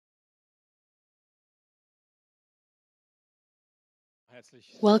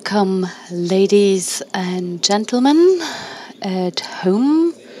Welcome, ladies and gentlemen at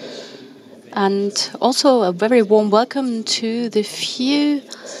home, and also a very warm welcome to the few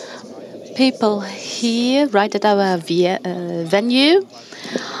people here right at our venue.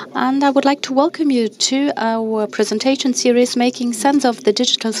 And I would like to welcome you to our presentation series, Making Sense of the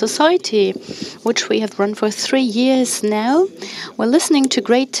Digital Society, which we have run for 3 years now. We're listening to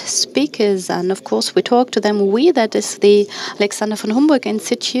great speakers, and of course we talk to them. That is the Alexander von Humboldt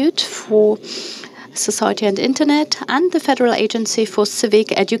Institute for Society and Internet and the Federal Agency for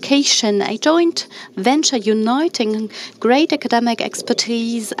Civic Education, a joint venture uniting great academic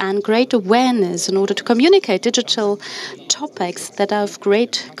expertise and great awareness in order to communicate digital topics that are of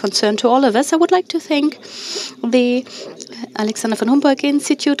great concern to all of us. I would like to thank the Alexander von Humboldt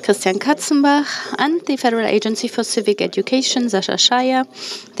Institute, Christian Katzenbach, and the Federal Agency for Civic Education, Sascha Scheier,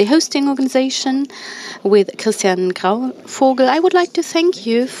 the hosting organization with Christian Grauvogel. I would like to thank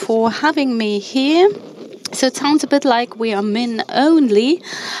you for having me here. So it sounds a bit like we are men only,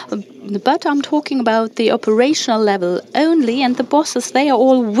 but I'm talking about the operational level only, and the bosses, they are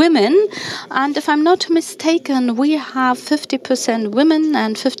all women. And if I'm not mistaken, we have 50% women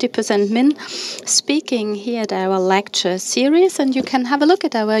and 50% men speaking here at our lecture series. And you can have a look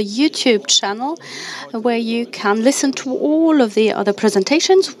at our YouTube channel where you can listen to all of the other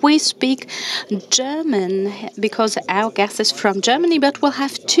presentations. We speak German because our guest is from Germany, but we'll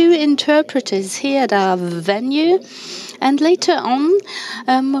have 2 interpreters here at our venue. And later on,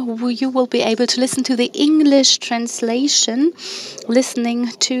 you will be able to listen to the English translation, listening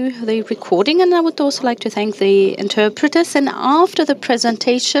to the recording. And I would also like to thank the interpreters. And after the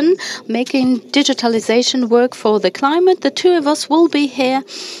presentation, Making Digitalisation Work for the Climate, the 2 of us will be here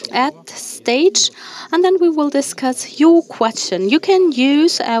at stage. And then we will discuss your question. You can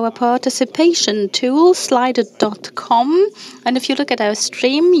use our participation tool, slido.com. And if you look at our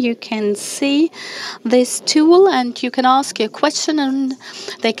stream, you can see this tool and you can ask your question, and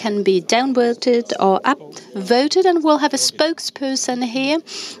they can be downvoted or upvoted, and we'll have a spokesperson here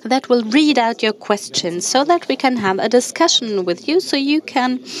that will read out your questions so that we can have a discussion with you. So you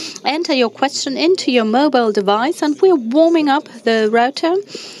can enter your question into your mobile device, and we're warming up the router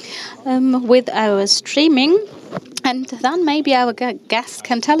with our streaming. And then maybe our guest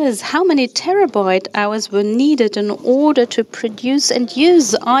can tell us how many terabyte hours were needed in order to produce and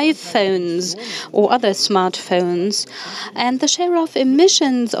use iPhones or other smartphones. And the share of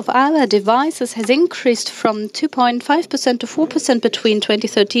emissions of our devices has increased from 2.5% to 4% between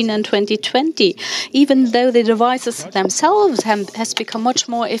 2013 and 2020, even though the devices themselves has become much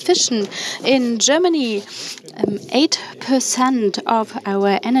more efficient. In Germany, 8% of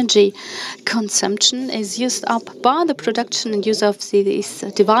our energy consumption is used up by the production and use of these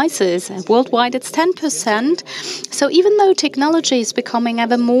devices. Worldwide, it's 10%. So even though technology is becoming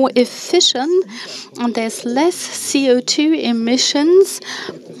ever more efficient and there's less CO2 emissions,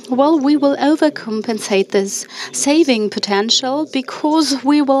 well, we will overcompensate this saving potential because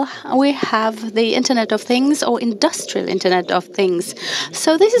we have the Internet of Things or industrial Internet of Things.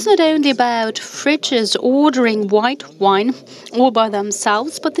 So this is not only about fridges ordering white wine all by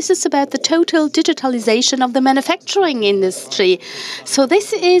themselves, but this is about the total digitalization of the manufacturing industry. So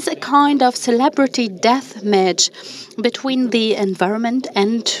this is a kind of celebrity death match between the environment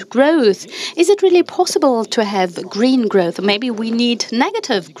and growth. Is it really possible to have green growth? Maybe we need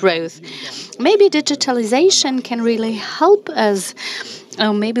negative growth. Maybe digitalization can really help us.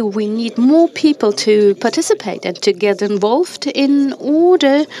 Maybe we need more people to participate and to get involved in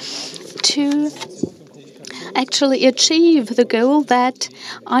order to actually achieve the goal that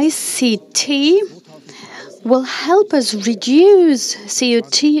ICT will help us reduce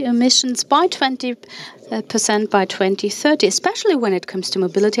CO2 emissions by 20% by 2030, especially when it comes to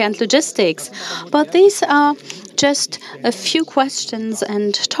mobility and logistics. But these are just a few questions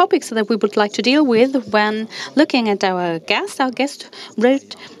and topics that we would like to deal with when looking at our guest. Our guest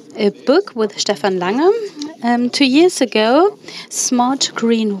wrote a book with Stefan Lange 2 years ago, Smart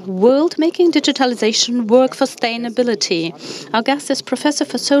Green World, Making Digitalisation Work for Sustainability. Our guest is Professor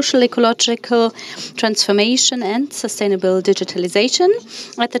for Socio-Ecological Transformation and Sustainable Digitalisation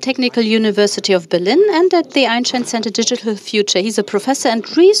at the Technical University of Berlin and at the Einstein Center Digital Future. He's a professor and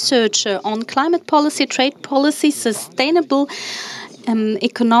researcher on climate policy, trade policy, sustainable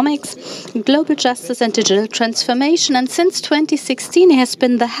economics, global justice and digital transformation. And since 2016, he has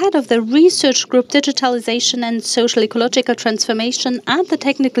been the head of the research group Digitalisation and Social Ecological Transformation at the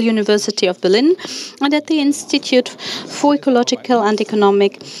Technical University of Berlin and at the Institute for Ecological and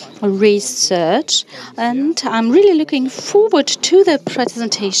Economic Research. And I'm really looking forward to the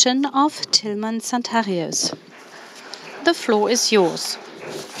presentation of Tilman Santarius. the floor is yours.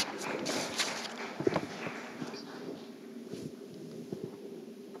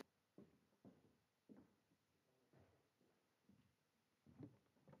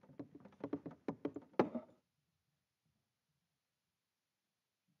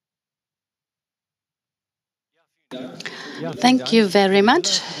 Thank you very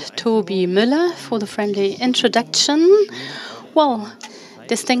much, Toby Müller, for the friendly introduction. Well,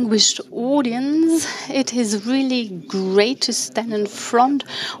 distinguished audience, it is really great to stand in front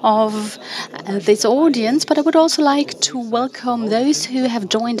of this audience, but I would also like to welcome those who have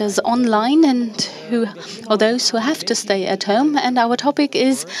joined us online and those who have to stay at home. And our topic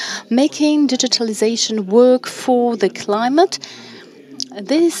is making digitalization work for the climate.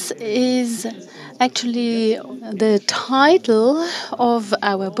 This is actually the title of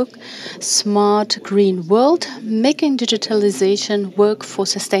our book, Smart Green World, Making Digitalization Work for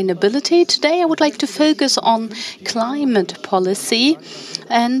Sustainability. Today I would like to focus on climate policy.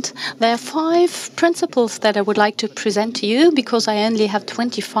 And there are 5 principles that I would like to present to you because I only have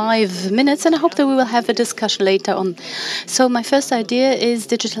 25 minutes and I hope that we will have a discussion later on. So my first idea is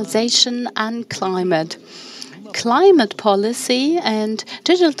digitalization and climate. Climate policy and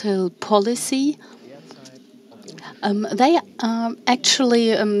digital policy, they are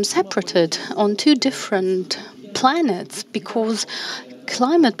actually separated on 2 different planets because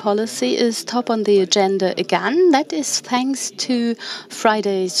climate policy is top on the agenda again. That is thanks to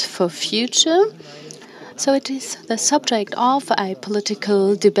Fridays for Future. So it is the subject of a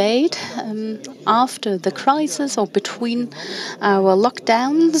political debate after the crisis or between our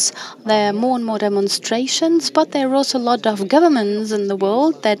lockdowns. There are more and more demonstrations, but there are also a lot of governments in the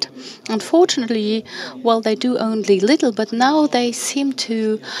world that unfortunately, well, they do only little, but now they seem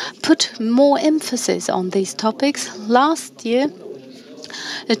to put more emphasis on these topics. Last year,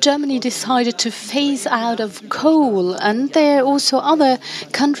 Germany decided to phase out of coal, and there are also other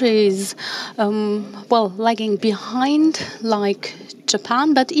countries, lagging behind, like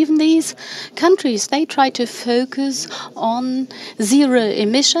Japan. But even these countries, they try to focus on zero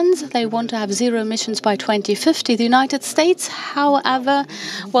emissions. They want to have zero emissions by 2050. The United States, however,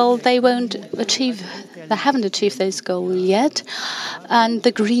 they haven't achieved this goal yet. And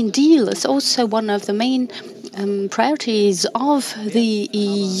the Green Deal is also one of the main priorities of the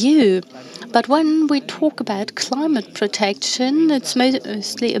EU. But when we talk about climate protection, it's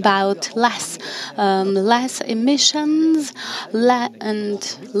mostly about less emissions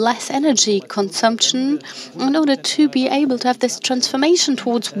and less energy consumption in order to be able to have this transformation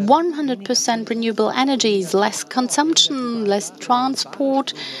towards 100% renewable energies, less consumption, less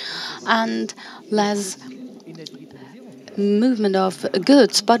transport, and less movement of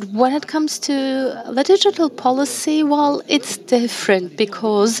goods. But when it comes to the digital policy, it's different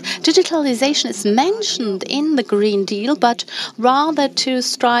because digitalization is mentioned in the Green Deal, but rather to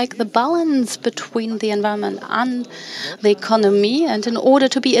strike the balance between the environment and the economy, and in order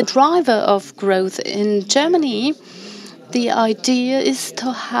to be a driver of growth in Germany. The idea is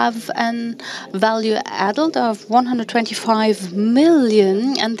to have an value added of 125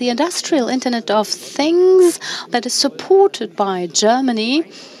 million, and the industrial Internet of Things that is supported by Germany.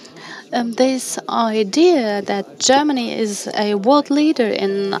 This idea that Germany is a world leader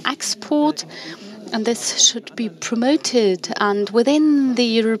in export, and this should be promoted. And within the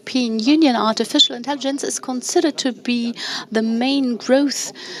European Union, artificial intelligence is considered to be the main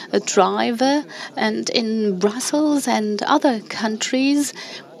growth driver. And in Brussels and other countries,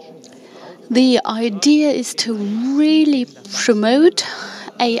 the idea is to really promote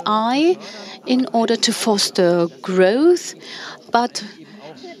AI in order to foster growth, but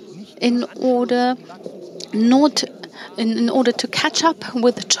in order to catch up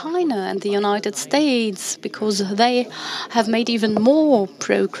with China and the United States, because they have made even more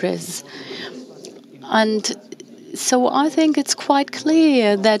progress. And so I think it's quite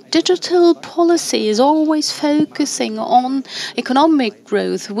clear that digital policy is always focusing on economic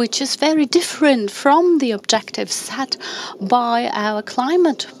growth, which is very different from the objectives set by our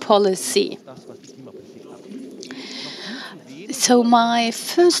climate policy. So my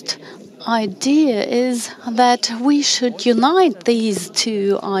first idea is that we should unite these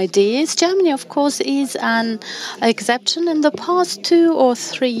 2 ideas. Germany, of course, is an exception. In the past 2 or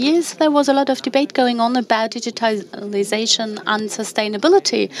 3 years, there was a lot of debate going on about digitalization and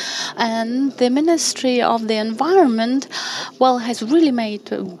sustainability. And the Ministry of the Environment, has really made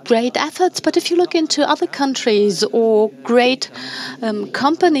great efforts. But if you look into other countries or great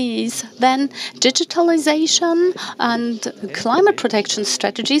companies, then digitalization and climate protection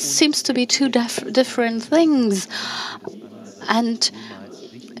strategies seems to be 2 different things. And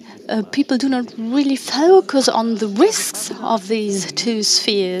people do not really focus on the risks of these two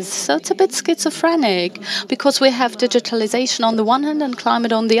spheres. So it's a bit schizophrenic, because we have digitalization on the one hand and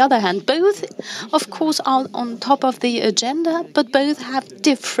climate on the other hand. Both, of course, are on top of the agenda, but both have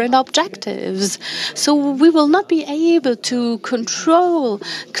different objectives. So we will not be able to control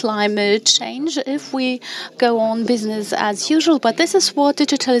climate change if we go on business as usual. But this is what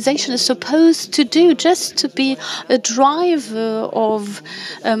digitalization is supposed to do, just to be a driver of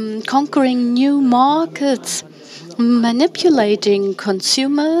conquering new markets, manipulating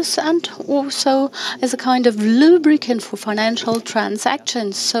consumers, and also as a kind of lubricant for financial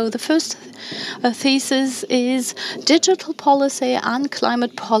transactions. So the first thesis is digital policy and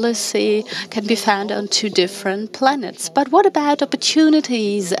climate policy can be found on two different planets. But what about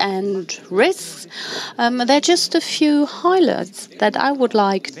opportunities and risks? There are just a few highlights that I would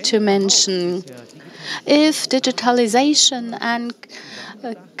like to mention. If digitalization and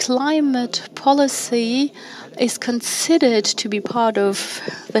climate policy is considered to be part of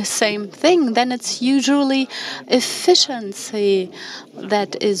the same thing, then it's usually efficiency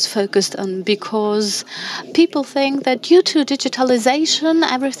that is focused on, because people think that due to digitalization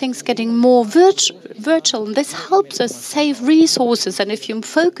everything's getting more virtual, and this helps us save resources. And if you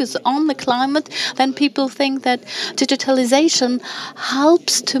focus on the climate, then people think that digitalization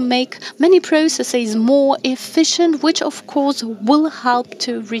helps to make many processes more efficient, which of course will help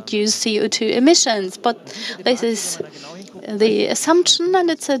to reduce CO2 emissions. But this is the assumption, and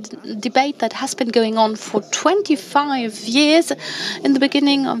it's a debate that has been going on for 25 years. In the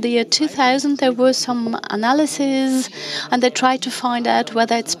beginning of the year 2000, there were some analyses, and they tried to find out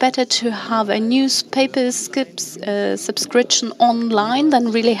whether it's better to have a newspaper subscription online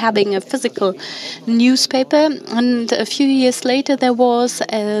than really having a physical newspaper. And a few years later, there was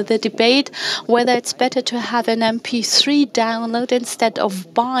the debate whether it's better to have an MP3 download instead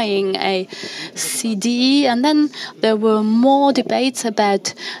of buying a CD. And then there were more debates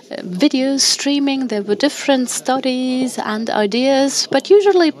about video streaming. There were different studies and ideas, but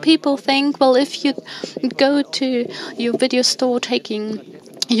usually people think, well, if you go to your video store taking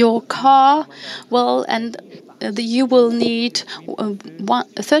your car, well, and you will need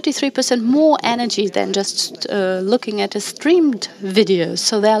 33% more energy than just looking at a streamed video.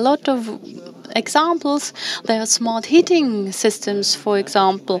 So there are a lot of examples. There are smart heating systems, for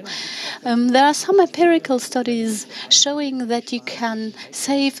example. There are some empirical studies showing that you can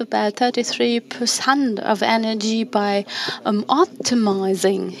save about 33% of energy by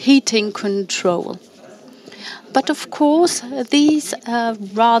optimizing heating control. But of course, these are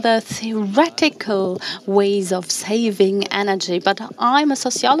rather theoretical ways of saving energy. But I'm a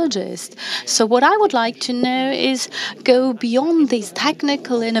sociologist, so what I would like to know is go beyond these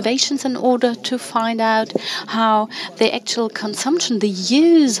technical innovations in order to find out how the actual consumption, the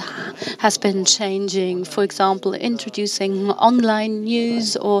use has been changing. For example, introducing online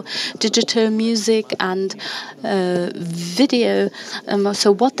news or digital music and video.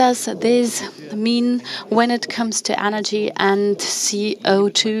 So what does this mean when it comes to energy and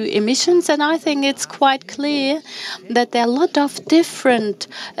CO2 emissions? And I think it's quite clear that there are a lot of different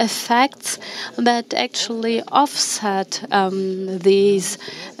effects that actually offset these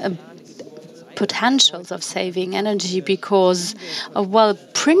potentials of saving energy, because well,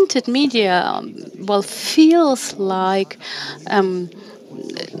 printed media well feels like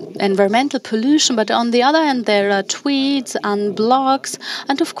environmental pollution, but on the other hand there are tweets and blogs,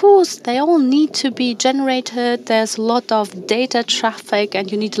 and of course they all need to be generated. There's a lot of data traffic and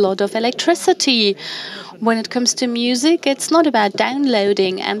you need a lot of electricity. When it comes to music, it's not about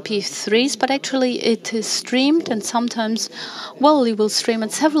downloading MP3s, but actually it is streamed, and sometimes, well, you will stream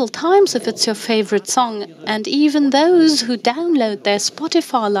it several times if it's your favorite song. And even those who download their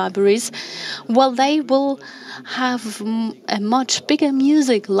Spotify libraries, well, they will have a much bigger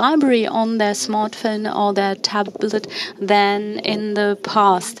music library on their smartphone or their tablet than in the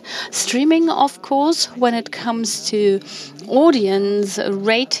past. Streaming, of course, when it comes to audience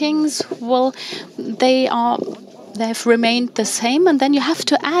ratings, well, they've remained the same, and then you have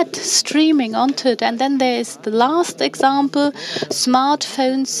to add streaming onto it. And then there is the last example,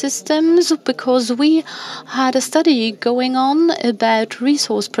 smartphone systems, because we had a study going on about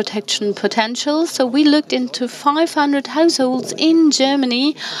resource protection potential. So we looked into 500 households in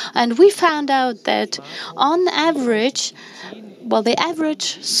Germany, and we found out that on average, well, the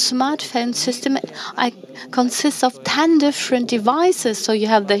average smartphone system consists of 10 different devices. So you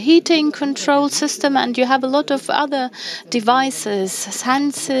have the heating control system, and you have a lot of other devices,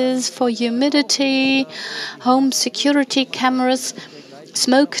 sensors for humidity, home security cameras.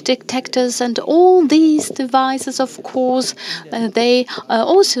 smoke detectors, and all these devices, of course, they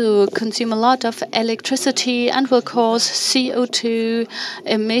also consume a lot of electricity and will cause CO2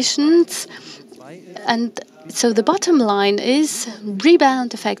 emissions. And so the bottom line is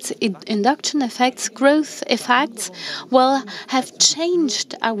rebound effects, induction effects, growth effects will have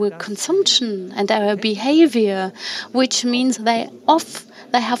changed our consumption and our behavior, which means they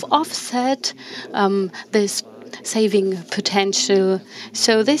have offset this saving potential.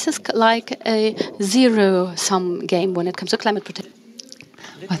 So this is like a zero-sum game when it comes to climate protection.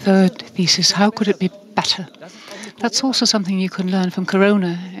 My third thesis, how could it be better? That's also something you can learn from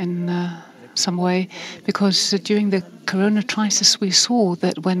Corona in some way, because during the Corona crisis we saw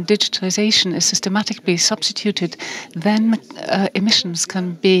that when digitalization is systematically substituted, then emissions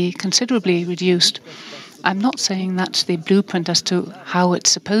can be considerably reduced. I'm not saying that's the blueprint as to how it's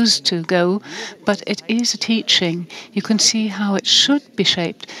supposed to go, but it is a teaching. You can see how it should be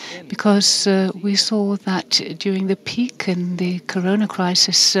shaped, because we saw that during the peak in the Corona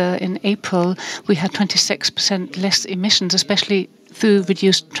crisis in April, we had 26% less emissions, especially through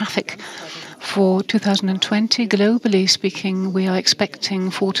reduced traffic. For 2020, globally speaking, we are expecting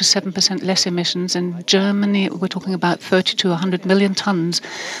 4 to 7% less emissions. In Germany, we're talking about 30 to 100 million tons.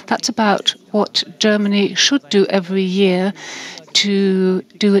 That's about what Germany should do every year to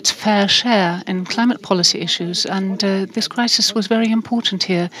do its fair share in climate policy issues. And this crisis was very important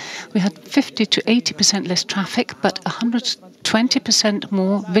here. We had 50 to 80% less traffic, but 120%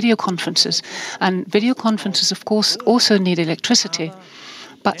 more video conferences. And video conferences, of course, also need electricity.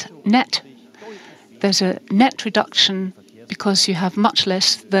 But there's a net reduction because you have much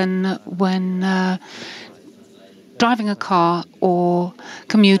less than when driving a car or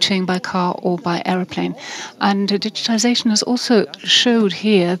commuting by car or by aeroplane. And digitization has also showed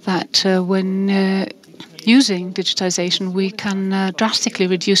here that when using digitization, we can drastically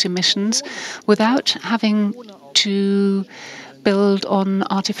reduce emissions without having to build on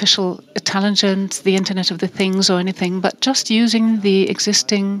artificial intelligence, the Internet of the Things or anything, but just using the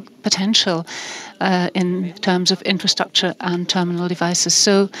existing potential in terms of infrastructure and terminal devices.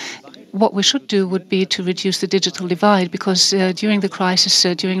 So what we should do would be to reduce the digital divide, because during the crisis,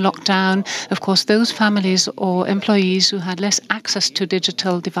 during lockdown, of course, those families or employees who had less access to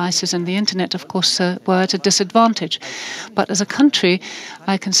digital devices and the Internet, of course, were at a disadvantage. But as a country,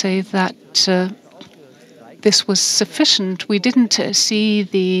 I can say that this was sufficient. We didn't see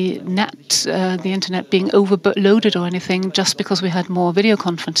the Internet being overloaded or anything just because we had more video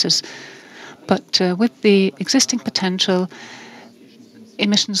conferences. But with the existing potential,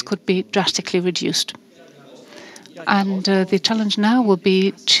 emissions could be drastically reduced. And the challenge now will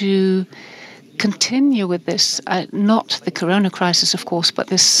be to continue with this, not the Corona crisis, of course, but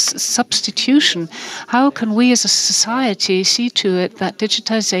this substitution. How can we as a society see to it that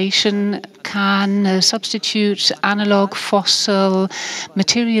digitization can substitute analog, fossil,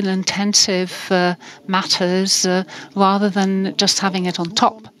 material-intensive matters rather than just having it on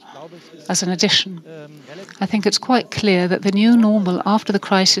top as an addition? I think it's quite clear that the new normal after the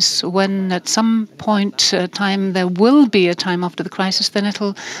crisis, when at some point time there will be a time after the crisis, then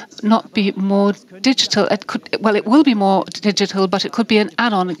it'll not be more digital. It will be more digital, but it could be an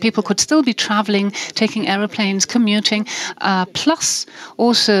add-on. People could still be traveling, taking aeroplanes, commuting, plus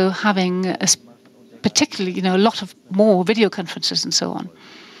also having particularly, a lot of more video conferences and so on.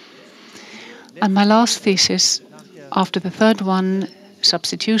 And my last thesis, after the third one,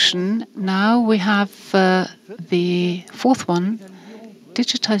 substitution. Now we have the fourth one.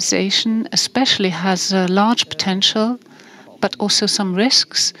 Digitization especially has a large potential, but also some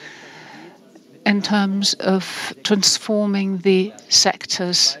risks in terms of transforming the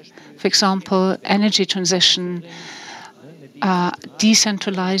sectors. For example, energy transition,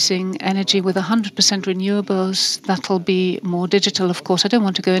 decentralizing energy with 100% renewables. That'll be more digital, of course. I don't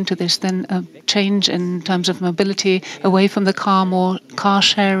want to go into this. Then a change in terms of mobility away from the car, more car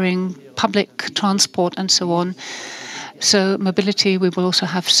sharing, public transport, and so on. So mobility, we will also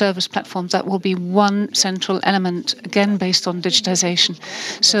have service platforms. That will be one central element, again, based on digitization.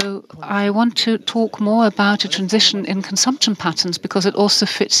 So I want to talk more about a transition in consumption patterns, because it also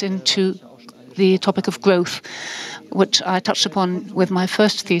fits into the topic of growth, which I touched upon with my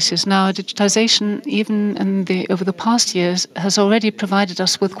first thesis. Now, digitization, even over the past years, has already provided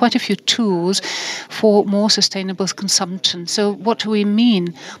us with quite a few tools for more sustainable consumption. So what do we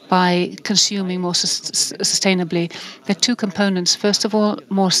mean by consuming more sustainably? There are two components. First of all,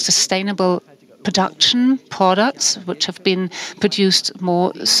 more sustainable production products, which have been produced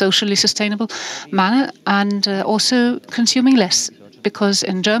more socially sustainable manner, and also consuming less because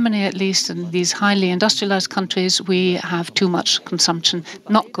in Germany, at least, in these highly industrialized countries, we have too much consumption,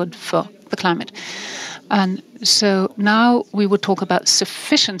 not good for the climate. And so now we would talk about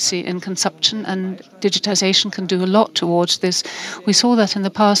sufficiency in consumption, and digitization can do a lot towards this. We saw that in the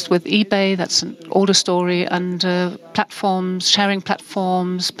past with eBay, that's an older story, and platforms, sharing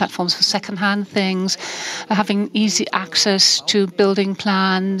platforms, platforms for secondhand things, having easy access to building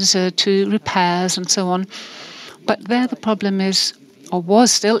plans, to repairs, and so on. But there the problem is, or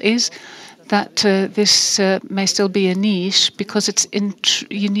was still is, that this may still be a niche because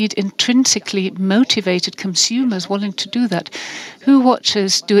you need intrinsically motivated consumers willing to do that. Who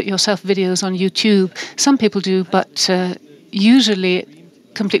watches do-it-yourself videos on YouTube? Some people do, but usually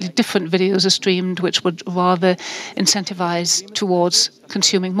completely different videos are streamed, which would rather incentivize towards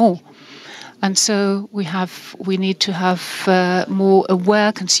consuming more. And so we need to have more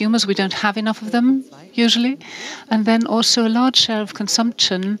aware consumers. We don't have enough of them usually, and then also a large share of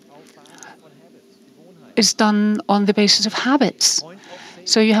consumption is done on the basis of habits.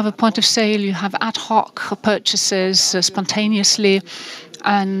 So you have a point of sale, you have ad hoc purchases spontaneously,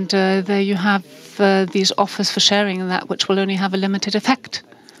 and there you have these offers for sharing and that which will only have a limited effect.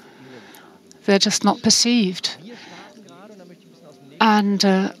 They're just not perceived. And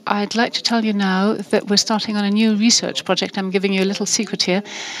I'd like to tell you now that we're starting on a new research project. I'm giving you a little secret here.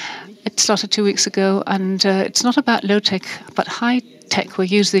 It started 2 weeks ago, and it's not about low-tech, but high-tech. We're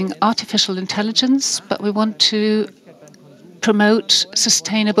using artificial intelligence, but we want to promote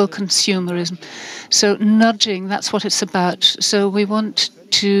sustainable consumerism. So nudging, that's what it's about. So we want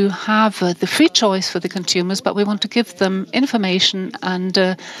to have the free choice for the consumers, but we want to give them information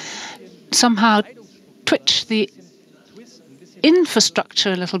and somehow twitch the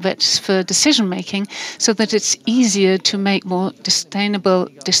infrastructure a little bit for decision making so that it's easier to make more sustainable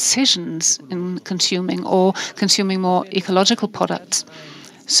decisions in consuming or consuming more ecological products.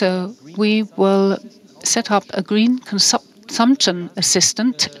 So we will set up a green consumption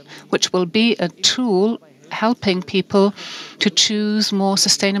assistant, which will be a tool helping people to choose more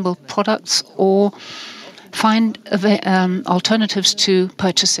sustainable products or find alternatives to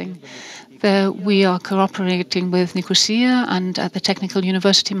purchasing. There we are cooperating with Nicosia, and at the Technical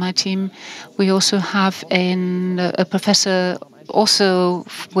University, my team, we also have a professor, also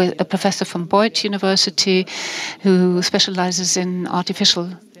with a professor from Boyd University, who specializes in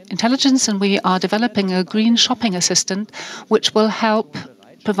artificial intelligence, and we are developing a green shopping assistant, which will help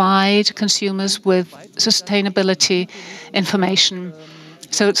provide consumers with sustainability information.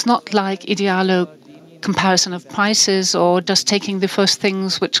 So it's not like Idealo comparison of prices or just taking the first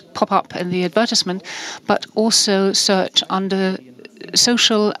things which pop up in the advertisement, but also search under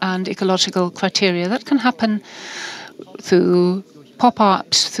social and ecological criteria. That can happen through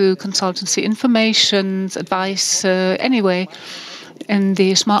pop-ups, through consultancy information, advice, anyway. In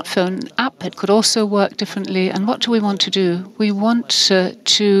the smartphone app, it could also work differently. And what do we want to do? We want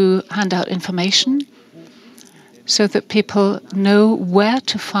to hand out information so that people know where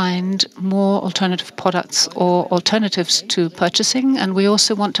to find more alternative products or alternatives to purchasing. And we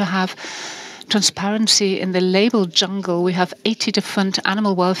also want to have transparency in the label jungle. We have 80 different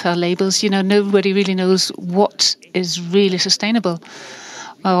animal welfare labels. Nobody really knows what is really sustainable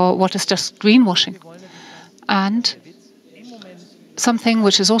or what is just greenwashing. And something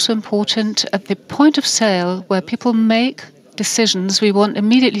which is also important at the point of sale where people make decisions, we want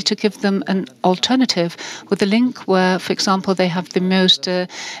immediately to give them an alternative with a link where, for example, they have the most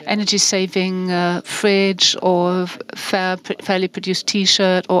energy-saving fridge or fairly produced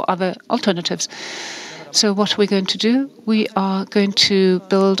T-shirt or other alternatives. So what are we going to do? We are going to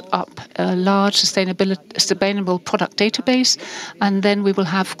build up a large sustainable product database, and then we will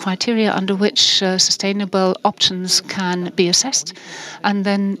have criteria under which sustainable options can be assessed. And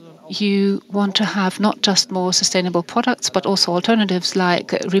then you want to have not just more sustainable products, but also alternatives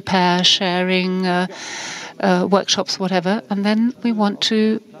like repair, sharing, workshops, whatever. And then we want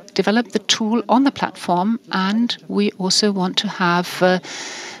to develop the tool on the platform, and we also want to have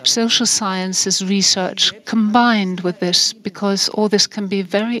social sciences research combined with this, because all this can be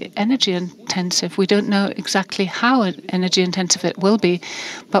very energy intensive. We don't know exactly how energy intensive it will be,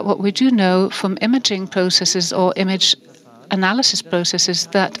 but what we do know from imaging processes or image analysis processes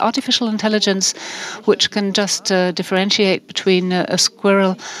that artificial intelligence, which can just differentiate between a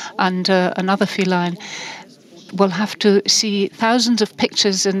squirrel and another feline, will have to see thousands of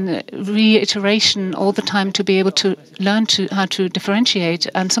pictures and reiteration all the time to be able to learn how to differentiate.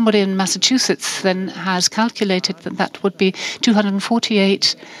 And somebody in Massachusetts then has calculated that that would be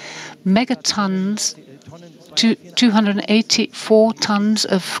 248 megatons to 284 tons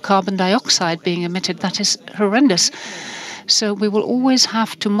of carbon dioxide being emitted. That is horrendous. So we will always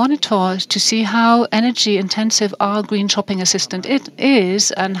have to monitor to see how energy intensive our green shopping assistant it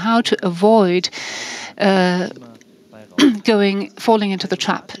is and how to avoid falling into the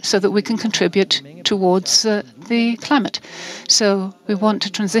trap so that we can contribute towards the climate. So we want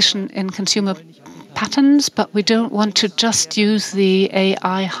to transition in consumer patterns, but we don't want to just use the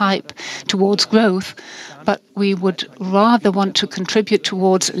AI hype towards growth, but we would rather want to contribute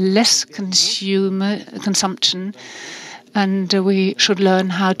towards less consumption, and we should learn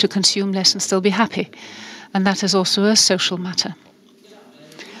how to consume less and still be happy. And that is also a social matter.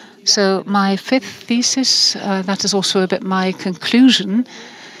 So my fifth thesis, that is also a bit my conclusion,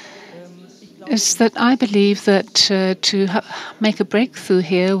 is that I believe that to make a breakthrough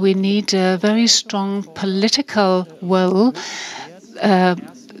here, we need a very strong political will.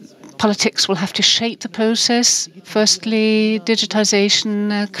 Politics will have to shape the process. Firstly,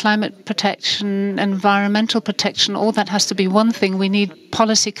 digitization, climate protection, environmental protection, all that has to be one thing. We need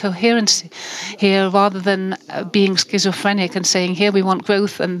policy coherence here rather than being schizophrenic and saying here we want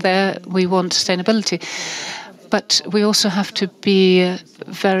growth and there we want sustainability. But we also have to be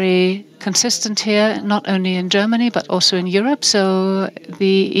very consistent here, not only in Germany, but also in Europe. So the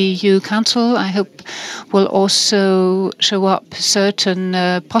EU Council, I hope, will also show up certain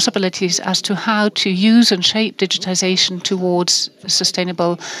possibilities as to how to use and shape digitization towards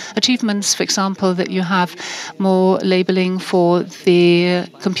sustainable achievements. For example, that you have more labeling for the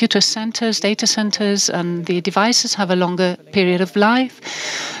computer centers, data centers, and the devices have a longer period of life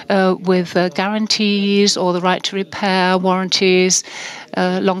with guarantees or the right to repair, warranties,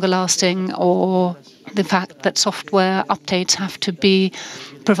 longer lasting, or the fact that software updates have to be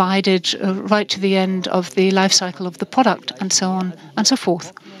provided right to the end of the life cycle of the product, and so on and so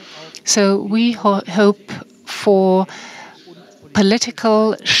forth. So we hope for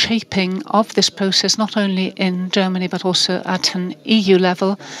political shaping of this process, not only in Germany, but also at an EU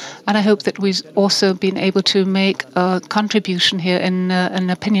level. And I hope that we've also been able to make a contribution here in an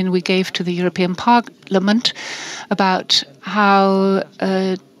opinion we gave to the European Parliament about how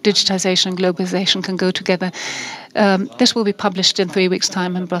digitization and globalization can go together. This will be published in 3 weeks'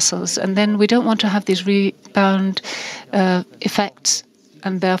 time in Brussels. And then we don't want to have these rebound effects,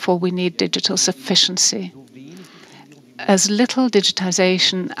 and therefore we need digital sufficiency. As little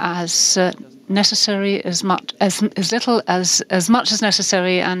digitization as necessary, as much as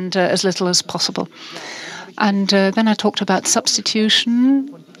necessary, and as little as possible. And then I talked about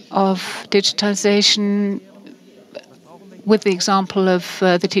substitution of digitization with the example of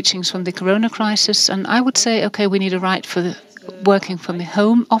the teachings from the Corona crisis. And I would say, okay, we need a right for working from the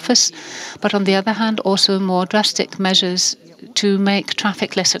home office, but on the other hand, also more drastic measures to make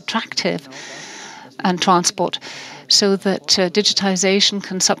traffic less attractive and transport, so that digitization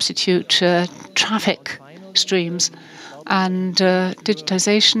can substitute traffic streams. And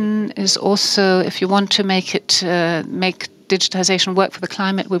digitization is also, if you want to make digitization work for the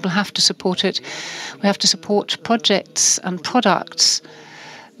climate, we will have to support it. We have to support projects and products,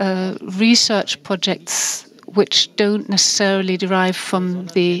 research projects which don't necessarily derive from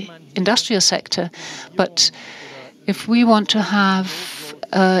the industrial sector. But if we want to have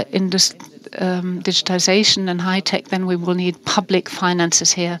digitization and high tech, then we will need public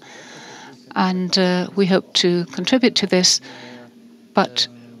finances here. And we hope to contribute to this. But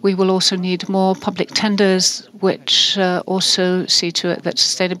we will also need more public tenders, which also see to it that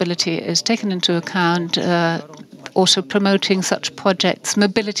sustainability is taken into account, also promoting such projects,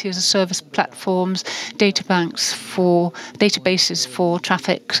 mobility as a service platforms, databases for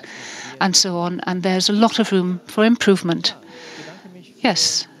traffic, and so on. And there's a lot of room for improvement.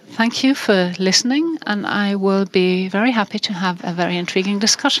 Yes. Thank you for listening, and I will be very happy to have a very intriguing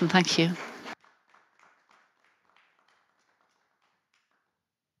discussion. Thank you.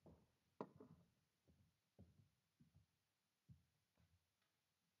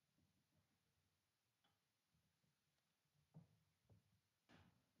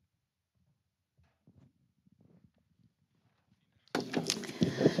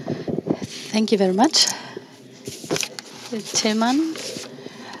 Thank you very much, Tilman.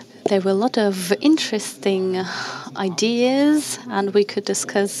 There were a lot of interesting ideas, and we could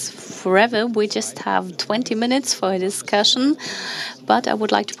discuss forever. We just have 20 minutes for a discussion. But I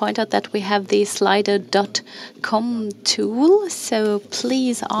would like to point out that we have the slido.com tool. So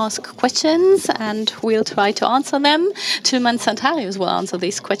please ask questions, and we'll try to answer them. Tilman Santarius will answer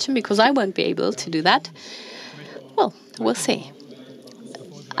this question because I won't be able to do that. Well, we'll see.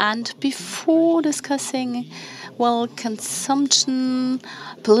 And before discussing, well, consumption,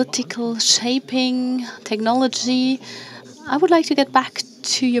 political shaping, technology, I would like to get back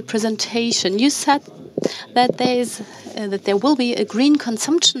to your presentation. You said that there will be a green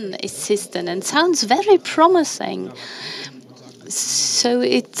consumption assistant, and sounds very promising. So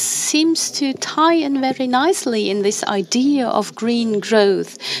it seems to tie in very nicely in this idea of green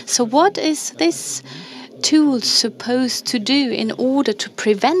growth. So what is this tool supposed to do in order to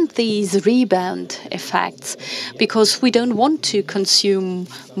prevent these rebound effects? Because we don't want to consume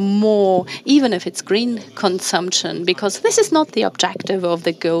more, even if it's green consumption, because this is not the objective of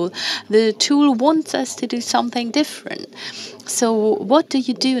the goal. The tool wants us to do something different. So what do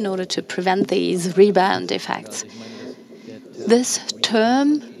you do in order to prevent these rebound effects? This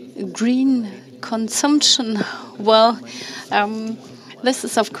term, green consumption, well, this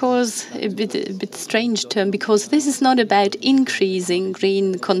is, of course, a bit strange term, because this is not about increasing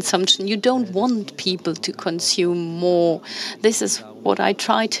green consumption. You don't want people to consume more. This is what I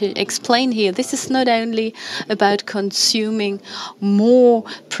try to explain here. This is not only about consuming more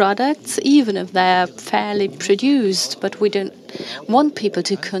products, even if they're fairly produced, but we don't want people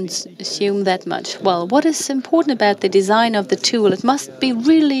to consume that much. Well, what is important about the design of the tool? It must be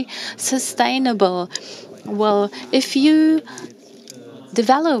really sustainable. Well, if you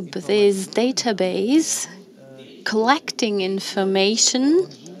develop this database collecting information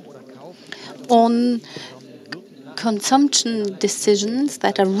on consumption decisions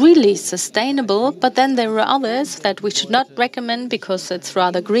that are really sustainable, but then there are others that we should not recommend because it's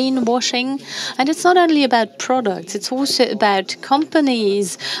rather greenwashing. And it's not only about products, it's also about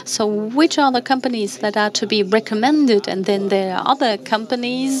companies. So which are the companies that are to be recommended? And then there are other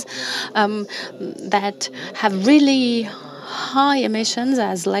companies that have really high emissions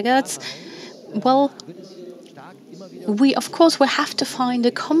as laggards. Well, we have to find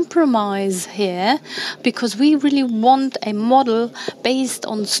a compromise here, because we really want a model based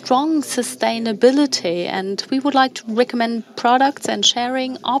on strong sustainability, and we would like to recommend products and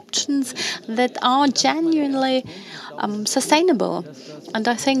sharing options that are genuinely sustainable. And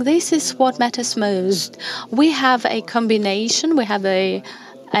I think this is what matters most. We have a combination. We have a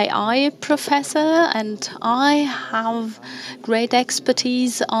AI professor, and I have great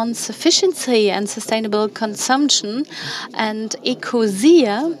expertise on sufficiency and sustainable consumption. And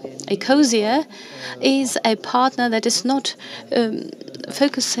Ecosia is a partner that is not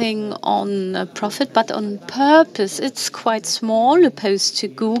focusing on profit, but on purpose. It's quite small opposed to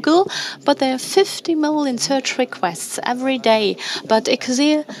Google, but there are 50 million search requests every day. But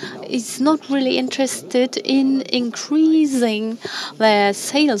Ecosia is not really interested in increasing their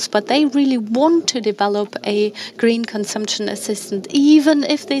sales, but they really want to develop a green consumption assistant, even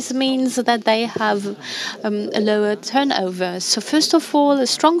if this means that they have a lower turnover. So first of all, a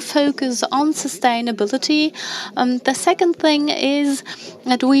strong focus on sustainability. The second thing is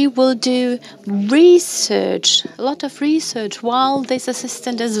that we will do research, a lot of research while this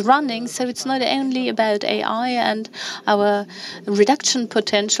assistant is running. So it's not only about AI and our reduction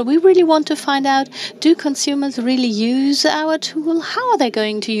potential. We really want to find out, do consumers really use our tool? How are they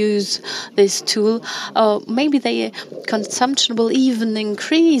going to use this tool? Maybe their consumption will even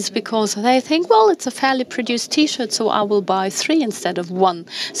increase because they think, well, it's a fairly produced T-shirt, so I will buy 3 instead of 1.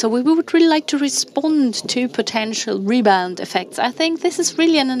 So we would really like to respond to potential rebound effects. I think this is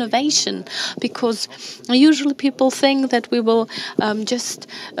really an innovation, because usually people think that we will just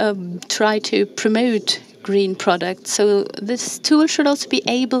try to promote green products. So this tool should also be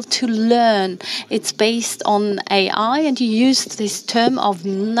able to learn. It's based on AI, and you used this term of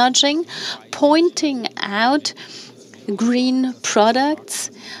nudging, pointing out green products,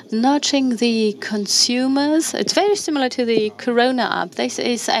 nudging the consumers. It's very similar to the Corona app. This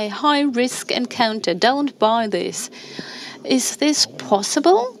is a high-risk encounter. Don't buy this. Is this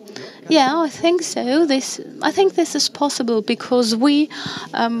possible? Yeah, I think so. I think this is possible because we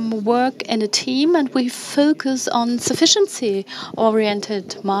work in a team and we focus on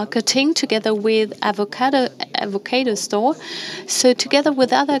sufficiency-oriented marketing together with Avocado Store. So together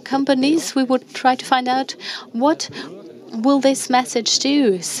with other companies, we would try to find out what will this message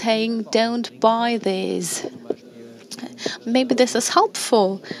do, saying don't buy this. Maybe this is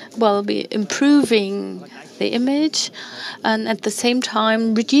helpful. Well, be improving the image and at the same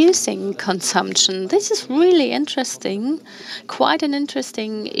time reducing consumption. This is really interesting, quite an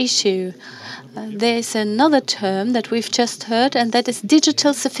interesting issue. There's another term that we've just heard, and that is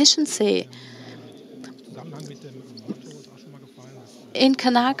digital sufficiency. In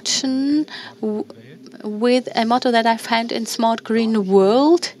connection with a motto that I found in Smart Green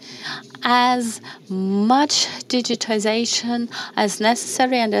World, as much digitization as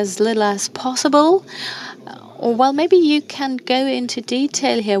necessary and as little as possible. Or, well, maybe you can go into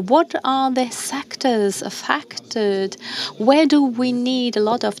detail here. What are the sectors affected? Where do we need a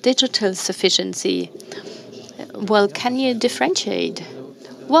lot of digital sufficiency? Well, can you differentiate?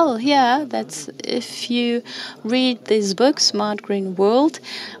 Well, yeah, that's if you read this book, Smart Green World.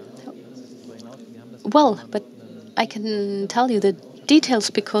 Well, but I can tell you the details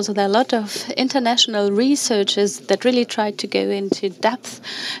because there are a lot of international researchers that really try to go into depth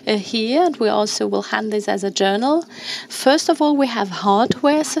here. And we also will hand this as a journal. First of all, we have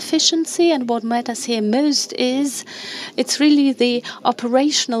hardware sufficiency, and what matters here most is it's really the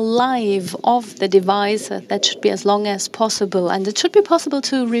operational life of the device that should be as long as possible, and it should be possible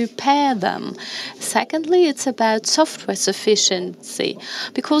to repair them. Secondly, it's about software sufficiency,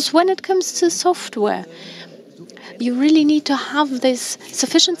 because when it comes to software, you really need to have this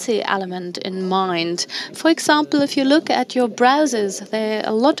sufficiency element in mind. For example, if you look at your browsers, there are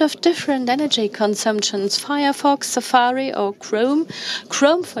a lot of different energy consumptions. Firefox, Safari, or Chrome.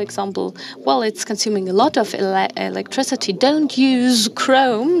 Chrome, for example, well, it's consuming a lot of electricity. Don't use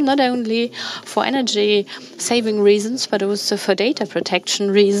Chrome, not only for energy saving reasons, but also for data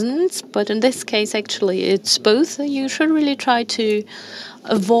protection reasons. But in this case, actually, it's both. You should really try to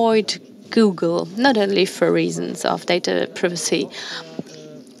avoid Google, not only for reasons of data privacy.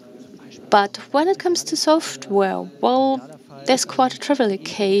 But when it comes to software, well, there's quite a trivial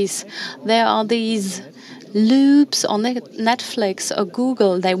case. There are these loops on Netflix or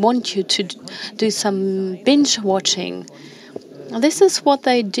Google. They want you to do some binge watching. This is what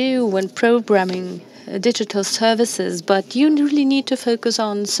they do when programming digital services, but you really need to focus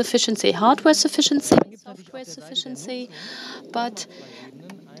on sufficiency, hardware sufficiency, software sufficiency, but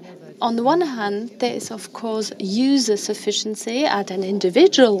on the one hand, there is, of course, user sufficiency at an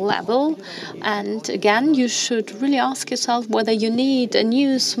individual level. And again, you should really ask yourself whether you need a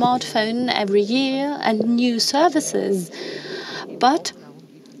new smartphone every year and new services. But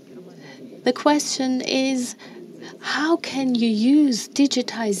the question is, how can you use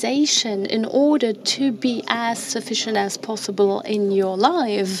digitization in order to be as sufficient as possible in your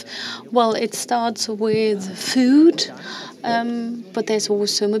life? Well, it starts with food. But there's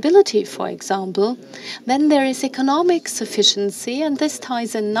also mobility, for example. Then there is economic sufficiency, and this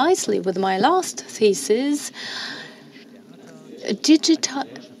ties in nicely with my last thesis.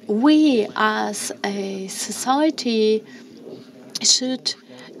 We as a society should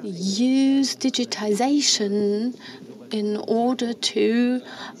use digitization in order to,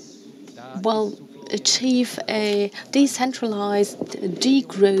 well, achieve a decentralized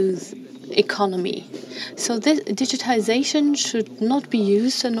degrowth economy. So this digitization should not be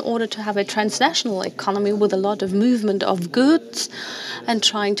used in order to have a transnational economy with a lot of movement of goods and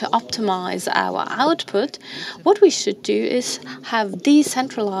trying to optimize our output. What we should do is have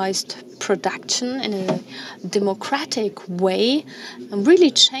decentralized production in a democratic way, and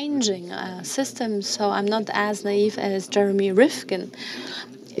really changing our system. So I'm not as naive as Jeremy Rifkin.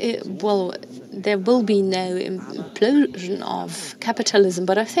 Well, there will be no implosion of capitalism,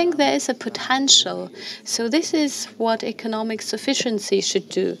 but I think there is a potential. So this is what economic sufficiency should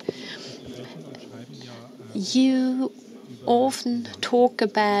do. You often talk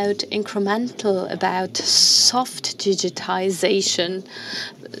about incremental, about soft digitization.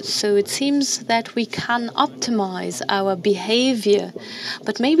 So it seems that we can optimize our behavior,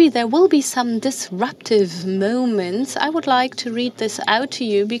 but maybe there will be some disruptive moments. I would like to read this out to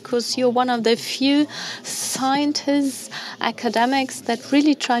you because you're one of the few scientists, academics that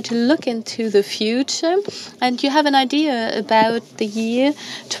really try to look into the future, and you have an idea about the year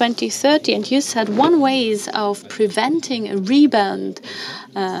 2030, and you said one way of preventing a rebound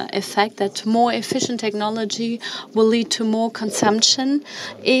effect, that more efficient technology will lead to more consumption,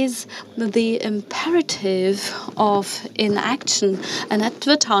 is the imperative of inaction, an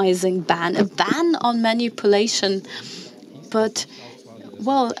advertising ban, a ban on manipulation. But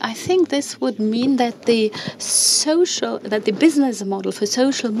well, I think this would mean that the business model for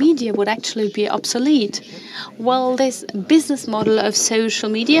social media would actually be obsolete. Well, this business model of social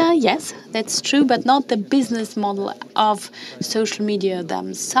media, yes, that's true, but not the business model of social media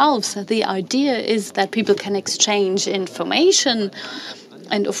themselves. The idea is that people can exchange information.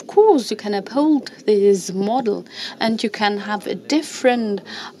 And of course, you can uphold this model, and you can have a different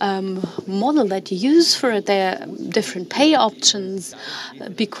model that you use for it. There are different pay options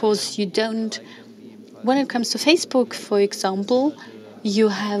because you don't. When it comes to Facebook, for example, you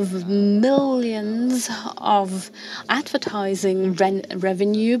have millions of advertising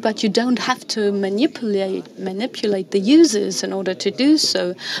revenue, but you don't have to manipulate the users in order to do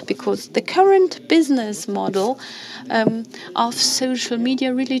so, because the current business model of social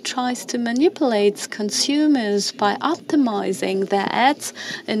media really tries to manipulate consumers by optimizing their ads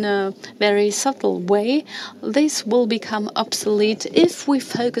in a very subtle way. This will become obsolete if we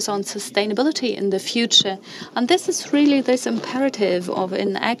focus on sustainability in the future. And this is really this imperative of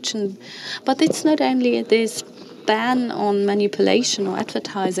inaction. But it's not only this ban on manipulation or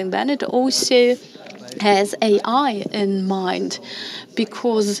advertising ban, it also has AI in mind,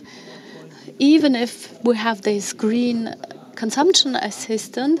 because even if we have this green consumption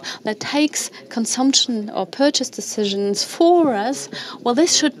assistant that takes consumption or purchase decisions for us, well,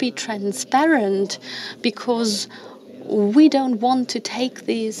 this should be transparent, because we don't want to take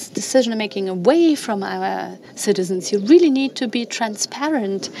this decision making away from our citizens. You really need to be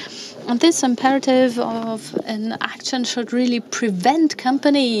transparent. And this imperative of an action should really prevent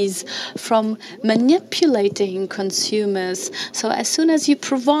companies from manipulating consumers. So as soon as you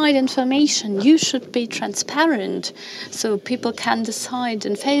provide information, you should be transparent so people can decide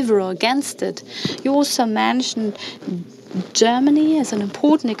in favor or against it. You also mentioned Germany as an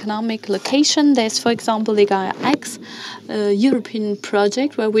important economic location. There's, for example, the Gaia X European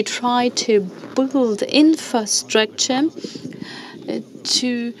project where we try to build infrastructure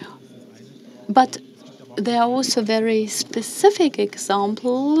but there are also very specific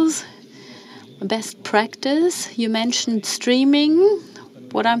examples, best practice. You mentioned streaming.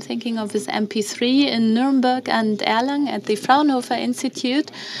 What I'm thinking of is MP3 in Nuremberg and Erlangen at the Fraunhofer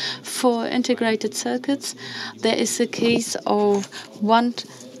Institute for Integrated Circuits. There is a case of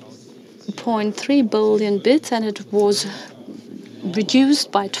 1.3 billion bits, and it was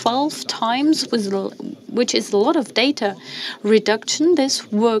reduced by 12 times, which is a lot of data reduction.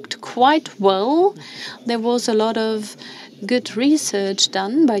 This worked quite well. There was a lot of good research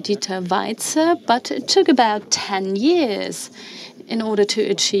done by Dieter Weitzer, but it took about 10 years in order to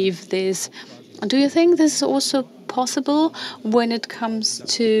achieve this. Do you think this is also possible when it comes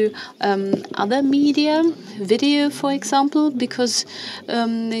to other media, video, for example? Because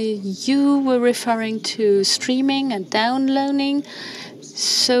you were referring to streaming and downloading.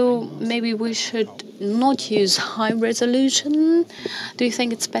 So maybe we should not use high resolution. Do you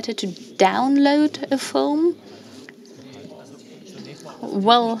think it's better to download a film?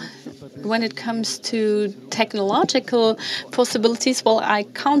 Well, when it comes to technological possibilities, well, I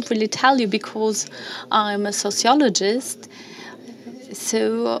can't really tell you because I'm a sociologist.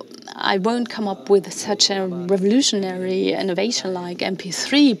 So I won't come up with such a revolutionary innovation like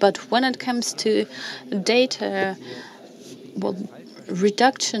MP3. But when it comes to data, well,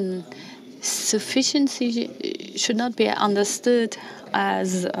 reduction, sufficiency should not be understood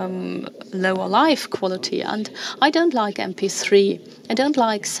as lower life quality. And I don't like MP3. I don't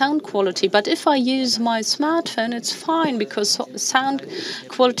like sound quality. But if I use my smartphone, it's fine because sound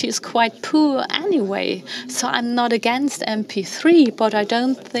quality is quite poor anyway. So I'm not against MP3, but I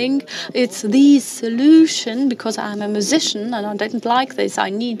don't think it's the solution because I'm a musician and I don't like this. I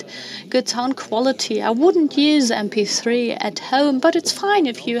need good sound quality. I wouldn't use MP3 at home, but it's fine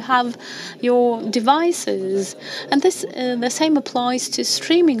if you have your devices. And this the same applies to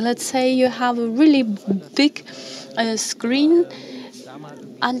streaming. Let's say you have a really big screen,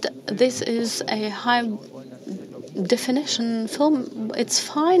 and this is a high definition film. It's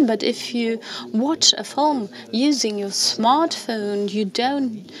fine, but if you watch a film using your smartphone, you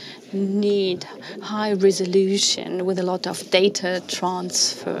don't need high resolution with a lot of data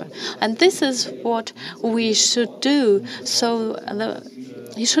transfer. And this is what we should do. So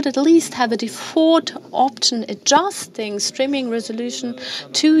you should at least have a default option adjusting streaming resolution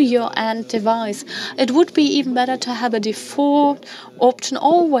to your end device. It would be even better to have a default option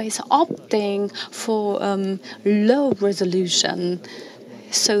always opting for low resolution.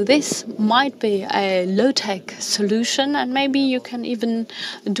 So this might be a low-tech solution, and maybe you can even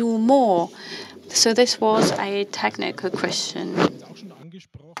do more. So this was a technical question.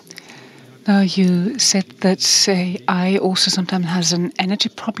 Now, you said that AI also sometimes has an energy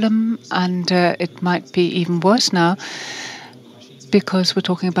problem, and it might be even worse now because we're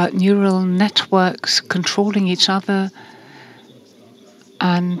talking about neural networks controlling each other,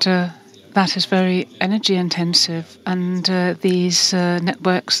 and that is very energy intensive. And these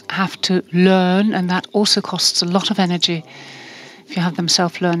networks have to learn, and that also costs a lot of energy if you have them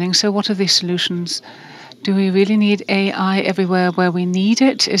self-learning. So what are the solutions? Do we really need AI everywhere where we need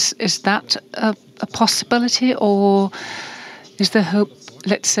it? Is that a possibility, or Is there hope,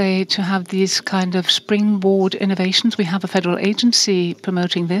 let's say, to have these kind of springboard innovations? We have a federal agency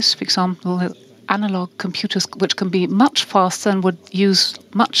promoting this, for example, analog computers, which can be much faster and would use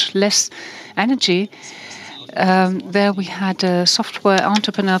much less energy. There we had a software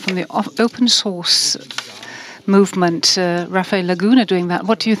entrepreneur from the open source movement, Rafael Laguna, doing that.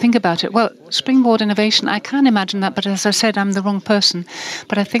 What do you think about it? Well, springboard innovation, I can imagine that, but as I said, I'm the wrong person.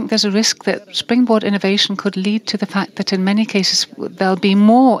 But I think there's a risk that springboard innovation could lead to the fact that in many cases there'll be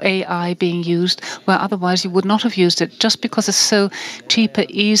more AI being used where otherwise you would not have used it, just because it's so cheaper,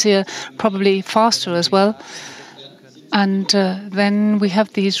 easier, probably faster as well. And then we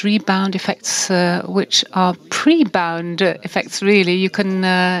have these rebound effects, which are pre-bound effects, really. You can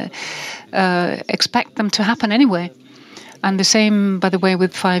expect them to happen anyway. And the same, by the way,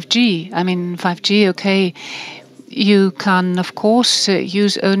 with 5G. I mean, 5G, okay, you can, of course,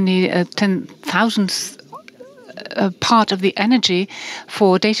 use only a 10,000th part of the energy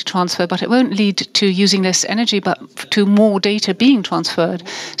for data transfer, but it won't lead to using less energy, but to more data being transferred.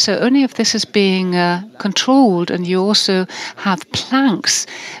 So only if this is being controlled and you also have planks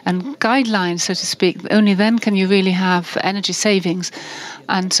and guidelines, so to speak, only then can you really have energy savings.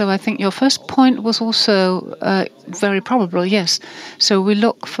 And so I think your first point was also very probable, yes. So we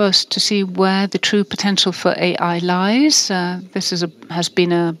look first to see where the true potential for AI lies. This has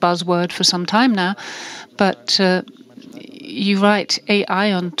been a buzzword for some time now. But you write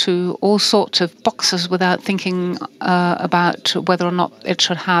AI onto all sorts of boxes without thinking about whether or not it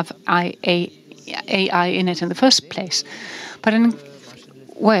should have AI in it in the first place. But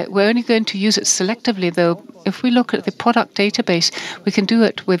we're only going to use it selectively, though. If we look at the product database, we can do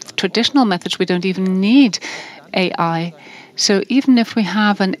it with traditional methods. We don't even need AI. So even if we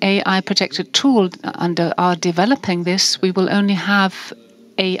have an AI projected tool and are developing this, we will only have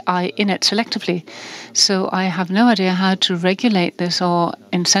AI in it selectively. So I have no idea how to regulate this or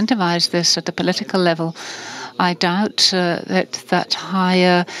incentivize this at the political level. I doubt that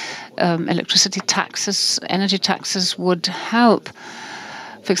higher electricity taxes, energy taxes would help,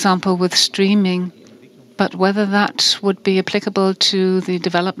 for example, with streaming. But whether that would be applicable to the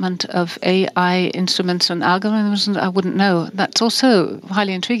development of AI instruments and algorithms, I wouldn't know. That's also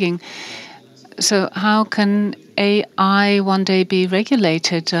highly intriguing. So how can AI one day be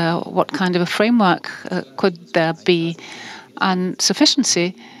regulated? What kind of a framework could there be? And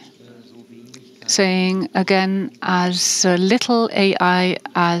sufficiency, saying again, as little AI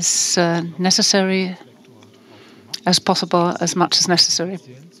as necessary as possible, as much as necessary.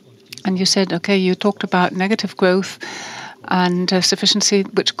 And you said, okay, you talked about negative growth and sufficiency,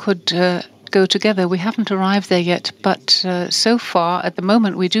 which could go together. We haven't arrived there yet, but so far, at the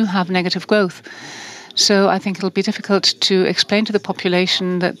moment, we do have negative growth. So I think it'll be difficult to explain to the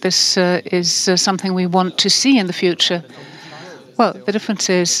population that this is something we want to see in the future. Well, the difference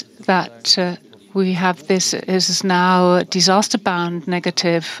is that we have this is now disaster-bound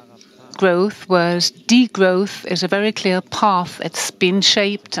negative growth, whereas degrowth is a very clear path. It's been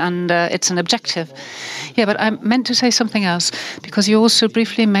shaped and it's an objective. Yeah, but I meant to say something else, because you also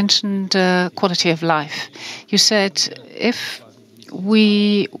briefly mentioned quality of life. You said if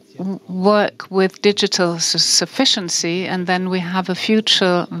we work with digital sufficiency and then we have a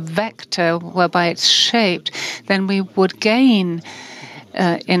future vector whereby it's shaped, then we would gain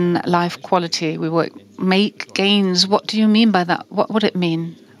in life quality. We would make gains. What do you mean by that? What would it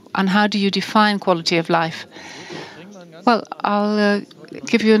mean? And how do you define quality of life? Well, I'll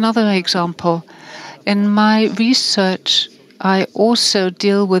give you another example. In my research, I also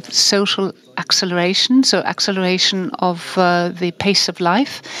deal with social acceleration, so acceleration of the pace of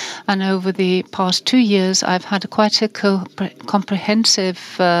life. And over the past 2 years, I've had quite a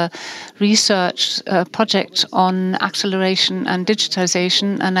comprehensive research project on acceleration and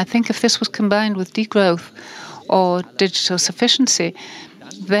digitization. And I think if this was combined with degrowth or digital sufficiency,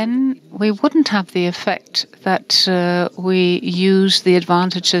 then we wouldn't have the effect that we use the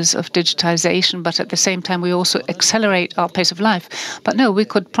advantages of digitization, but at the same time we also accelerate our pace of life. But no, we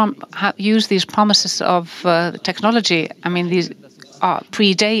could use these promises of technology. I mean, these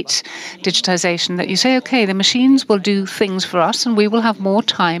predate digitization, that you say, okay, the machines will do things for us and we will have more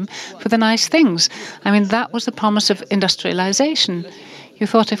time for the nice things. I mean, that was the promise of industrialization. You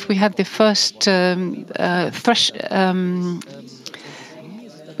thought if we had the first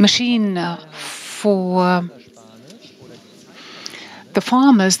machine for the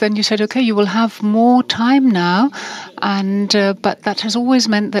farmers, then you said, okay, you will have more time now, and but that has always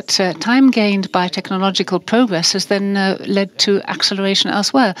meant that time gained by technological progress has then led to acceleration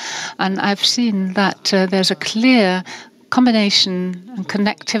elsewhere. And I've seen that there's a clear combination and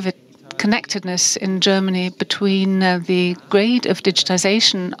connectedness in Germany between the grade of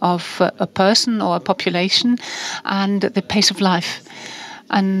digitization of a person or a population and the pace of life.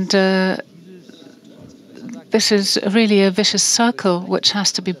 And this is really a vicious circle which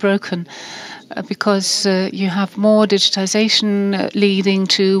has to be broken, because you have more digitization leading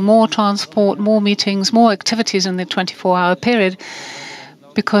to more transport, more meetings, more activities in the 24-hour period,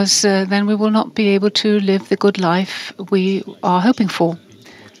 because then we will not be able to live the good life we are hoping for.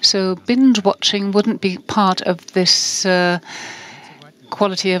 So binge watching wouldn't be part of this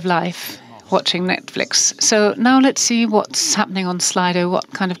quality of life, watching Netflix. So now let's see what's happening on Slido. What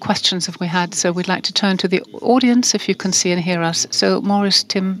kind of questions have we had? So we'd like to turn to the audience if you can see and hear us. So Morris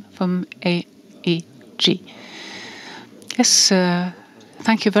Tim from AEG. Yes,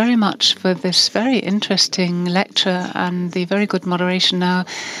 thank you very much for this very interesting lecture and the very good moderation. Now,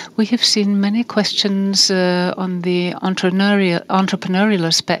 we have seen many questions on the entrepreneurial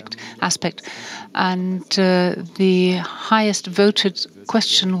aspect, and the highest voted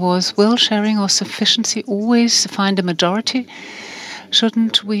question was, will sharing or sufficiency always find a majority?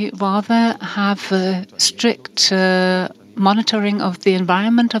 Shouldn't we rather have a strict monitoring of the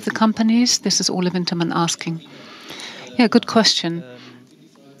environment of the companies? This is Ole Wintermann asking. Yeah, good question.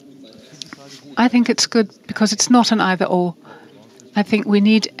 I think it's good because it's not an either-or. I think we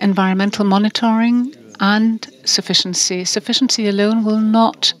need environmental monitoring and sufficiency. Sufficiency alone will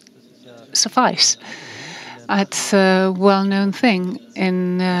not suffice. It's a well-known thing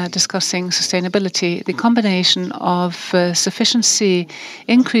in discussing sustainability. The combination of sufficiency,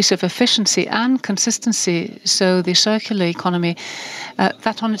 increase of efficiency and consistency, so the circular economy,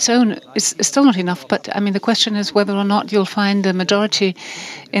 that on its own is still not enough. But I mean, the question is whether or not you'll find a majority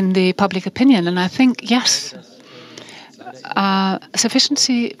in the public opinion. And I think, yes,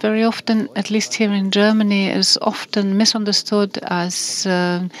 sufficiency very often, at least here in Germany, is often misunderstood as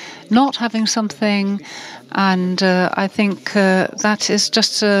not having something. And I think that is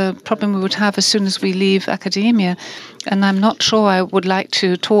just a problem we would have as soon as we leave academia. And I'm not sure I would like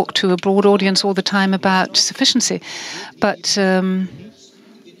to talk to a broad audience all the time about sufficiency. But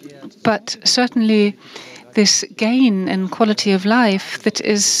certainly this gain in quality of life that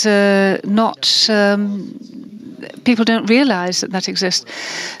is not... people don't realize that exists.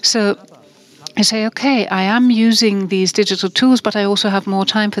 So I say, okay, I am using these digital tools, but I also have more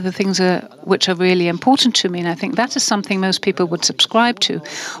time for the things which are really important to me. And I think that is something most people would subscribe to,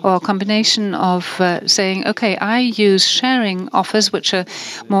 or a combination of saying, okay, I use sharing offers which are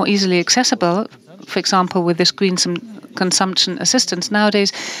more easily accessible. For example, with this green consumption assistance.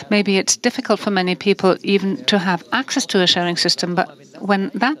 Nowadays, maybe it's difficult for many people even to have access to a sharing system. But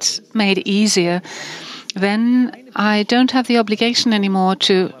when that's made easier, then I don't have the obligation anymore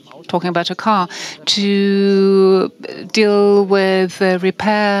to, talking about a car, to deal with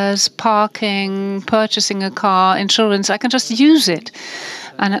repairs, parking, purchasing a car, insurance. I can just use it.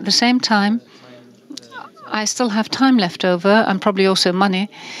 And at the same time, I still have time left over, and probably also money,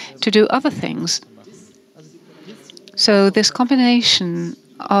 to do other things. So this combination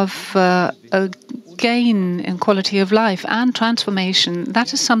of a gain in quality of life and transformation,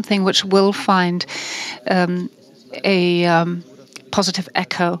 that is something which will find a positive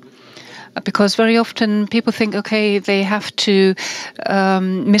echo. Because very often people think, okay, they have to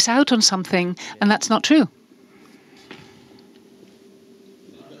miss out on something, and that's not true.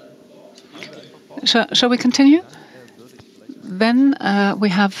 Shall we continue? Then we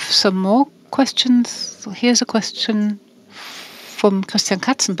have some more questions. So here's a question from Christian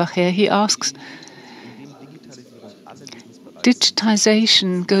Katzenbach here. He asks,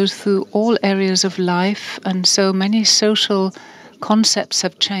 digitization goes through all areas of life, and so many social concepts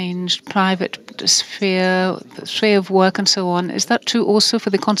have changed, private sphere, the sphere of work, and so on. Is that true also for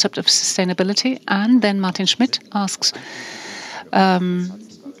the concept of sustainability? And then Martin Schmidt asks,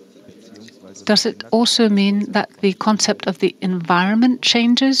 does it also mean that the concept of the environment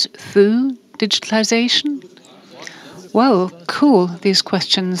changes through digitalization? Well, cool, these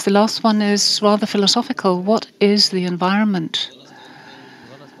questions. The last one is rather philosophical. What is the environment?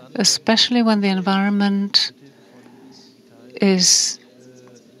 Especially when the environment is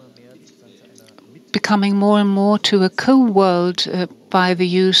becoming more and more to a co-world by the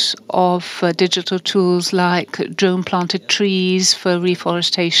use of digital tools like drone-planted trees for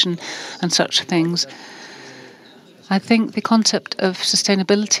reforestation and such things. I think the concept of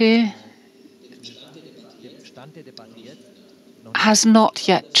sustainability has not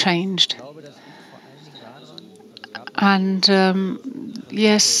yet changed. And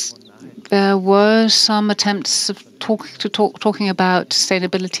yes, there were some attempts of talking about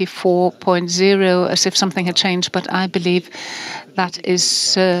sustainability 4.0 as if something had changed, but I believe that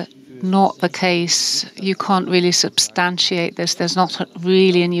is not the case. You can't really substantiate this. There's not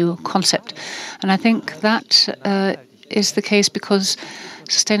really a new concept. And I think that is the case because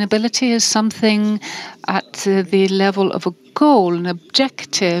sustainability is something at the level of a goal, an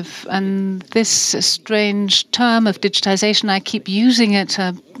objective. And this strange term of digitization, I keep using it.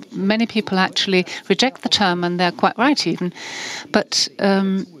 Many people actually reject the term, and they're quite right even. But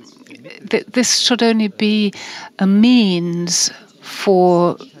this should only be a means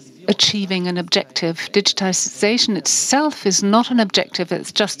for achieving an objective. Digitization itself is not an objective,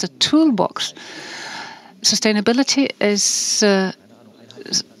 it's just a toolbox. Sustainability is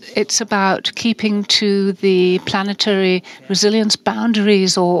it's about keeping to the planetary resilience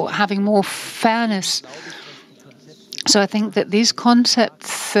boundaries or having more fairness. So I think that these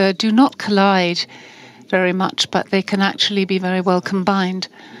concepts do not collide very much, but they can actually be very well combined.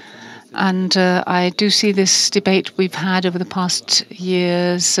 And I do see this debate we've had over the past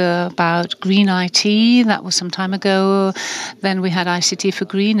years about green IT. That was some time ago. Then we had ICT for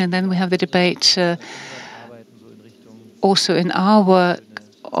green, and then we have the debate also in our work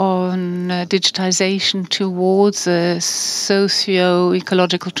on digitization towards a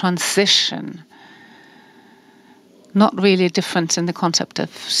socio-ecological transition. Not really a difference in the concept of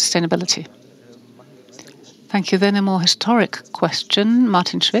sustainability. Thank you. Then a more historic question,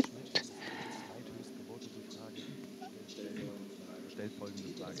 Martin Schmidt.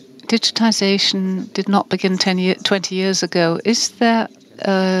 Digitization did not begin 20 years ago. Is there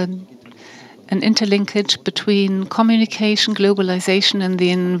an interlinkage between communication, globalization, and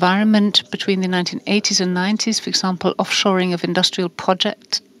the environment between the 1980s and 90s, for example, offshoring of industrial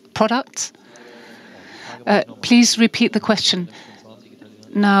products? Please repeat the question.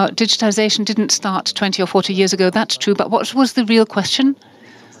 Now, digitization didn't start 20 or 40 years ago, that's true, but what was the real question?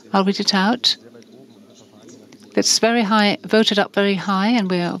 I'll read it out. It's very high, voted up very high, and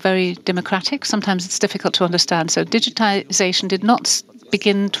we are very democratic. Sometimes it's difficult to understand. So digitization did not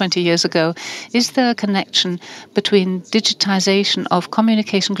begin 20 years ago. Is there a connection between digitization of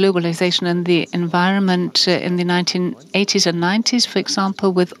communication, globalization, and the environment in the 1980s and 90s, for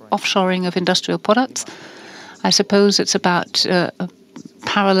example, with offshoring of industrial products? I suppose it's about a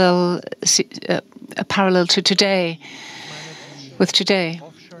parallel to today, with today.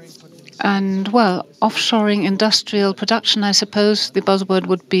 And, well, offshoring industrial production, I suppose the buzzword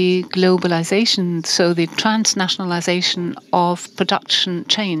would be globalization, so the transnationalization of production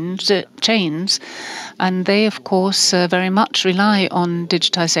chains. And they, of course, very much rely on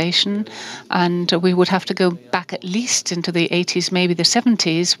digitization. And we would have to go back at least into the 80s, maybe the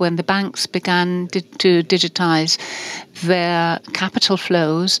 70s, when the banks began to digitize their capital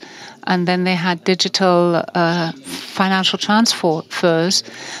flows. And then they had digital financial transfers,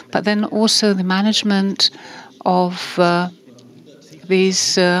 but then also the management of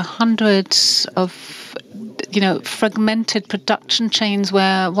these hundreds of fragmented production chains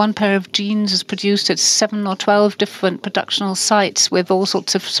where one pair of jeans is produced at 7 or 12 different productional sites with all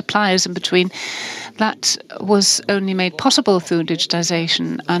sorts of suppliers in between. That was only made possible through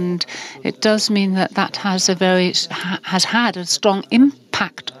digitization, and it does mean that has had a strong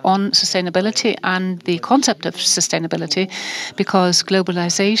impact on sustainability and the concept of sustainability, because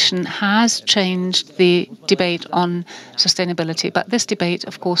globalization has changed the debate on sustainability. But this debate,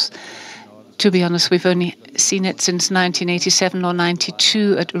 of course, to be honest, we've only seen it since 1987 or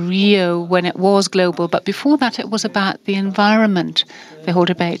 92 at Rio when it was global. But before that, it was about the environment, the whole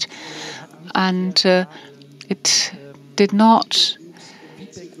debate. And it did not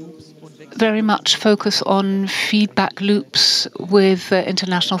very much focus on feedback loops with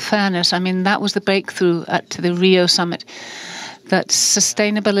international fairness. I mean, that was the breakthrough at the Rio summit, that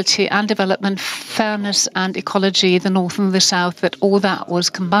sustainability and development, fairness and ecology, the North and the South, that all that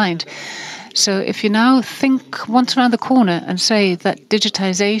was combined. So if you now think once around the corner and say that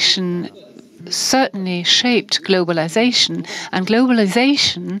digitization certainly shaped globalization, and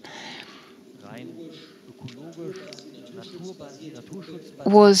globalization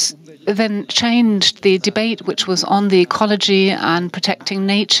was then changed the debate which was on the ecology and protecting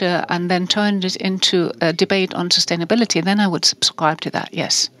nature and then turned it into a debate on sustainability, then I would subscribe to that,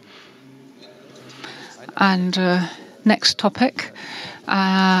 yes. And next topic,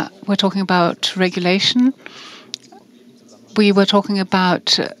 we're talking about regulation. We were talking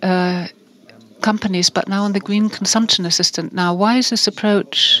about companies, but now on the green consumption assistant. Now, why is this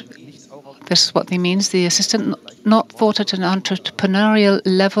approach, this is what it means, the assistant not thought at an entrepreneurial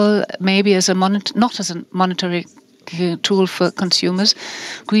level, maybe as a not as a monetary tool for consumers.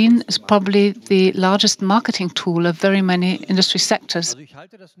 Green is probably the largest marketing tool of very many industry sectors.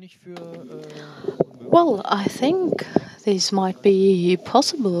 Well, I think this might be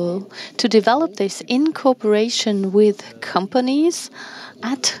possible to develop this in cooperation with companies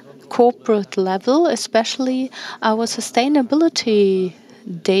at corporate level, especially our sustainability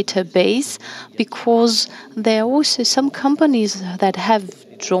database, because there are also some companies that have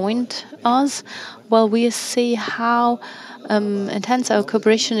joined us. Well, we see how intense our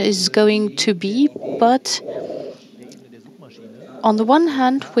cooperation is going to be, but on the one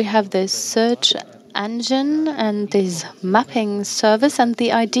hand, we have this search engine and this mapping service, and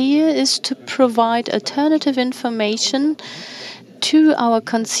the idea is to provide alternative information to our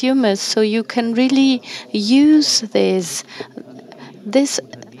consumers, so you can really use these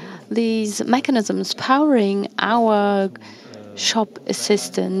mechanisms powering our shopping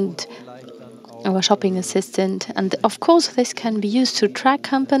assistant. And of course, this can be used to track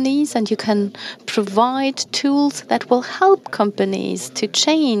companies, and you can provide tools that will help companies to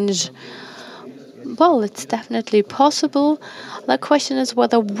change. Well, it's definitely possible. The question is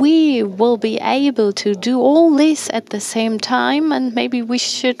whether we will be able to do all this at the same time, and maybe we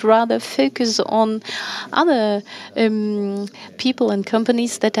should rather focus on other people and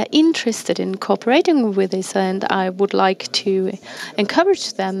companies that are interested in cooperating with this. And I would like to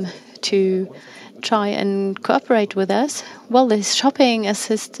encourage them to try and cooperate with us. Well, this shopping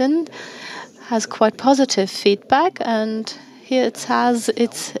assistant has quite positive feedback, and here it says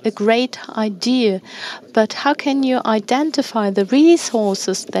it's a great idea. But how can you identify the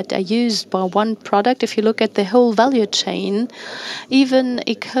resources that are used by one product if you look at the whole value chain? Even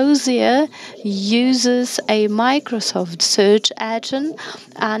Ecosia uses a Microsoft search engine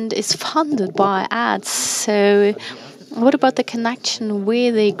and is funded by ads. So what about the connection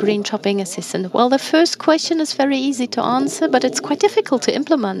with the green shopping assistant? Well, the first question is very easy to answer, but it's quite difficult to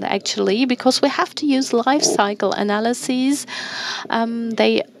implement actually, because we have to use life cycle analyses.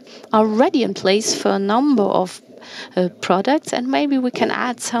 They are already in place for a number of products, and maybe we can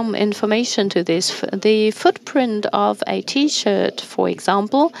add some information to this. The footprint of a T-shirt, for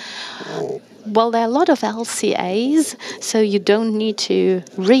example. Well, there are a lot of LCAs, so you don't need to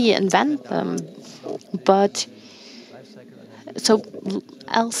reinvent them, but so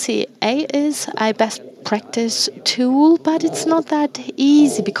LCA is a best practice tool, but it's not that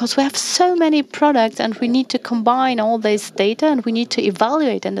easy because we have so many products and we need to combine all this data and we need to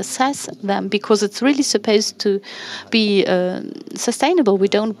evaluate and assess them because it's really supposed to be sustainable. We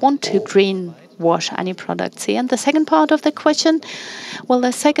don't want to greenwash any products here. And the second part of the question, well,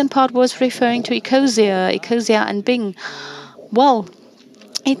 the second part was referring to Ecosia and Bing. Well,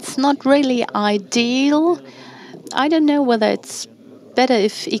 it's not really ideal. I don't know whether it's better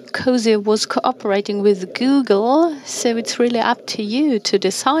if Ecosia was cooperating with Google, so it's really up to you to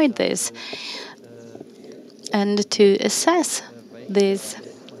decide this and to assess this.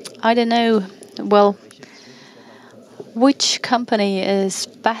 I don't know, well, which company is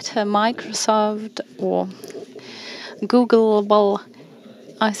better, Microsoft or Google? Well,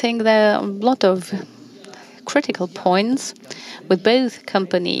 I think there are a lot of critical points with both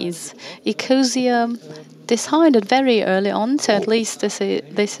companies. Ecosia decided very early on, so at least this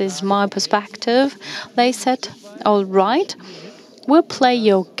is my perspective. They said, all right, we'll play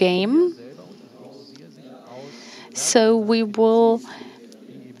your game. So we will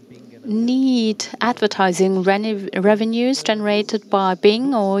need advertising revenues generated by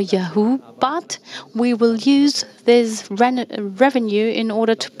Bing or Yahoo, but we will use this revenue in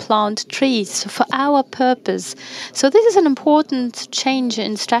order to plant trees for our purpose. So this is an important change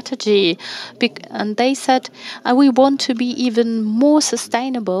in strategy. And they said, we want to be even more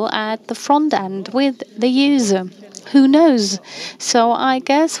sustainable at the front end with the user. Who knows? So I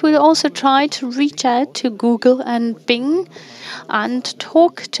guess we'll also try to reach out to Google and Bing and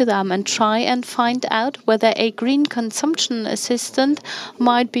talk to them and try and find out whether a green consumption assistant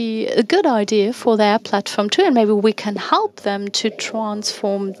might be a good idea for their platform too. And maybe we can help them to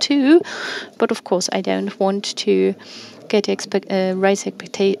transform too. But of course, I don't want to raise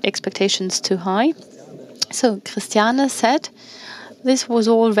expectations too high. So Christiane said, this was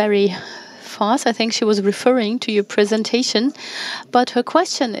all very fast. I think she was referring to your presentation. But her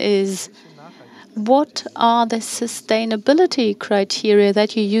question is, what are the sustainability criteria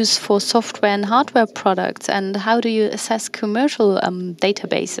that you use for software and hardware products, and how do you assess commercial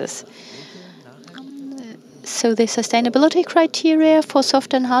databases? So the sustainability criteria for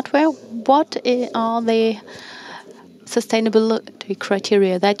software and hardware, what are the sustainability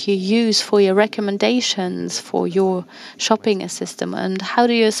criteria that you use for your recommendations for your shopping system, and how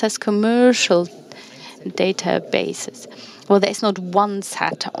do you assess commercial databases. Well, there's not one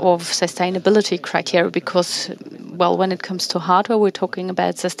set of sustainability criteria because, well, when it comes to hardware, we're talking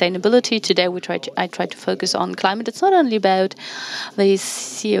about sustainability. Today, I try to focus on climate. It's not only about the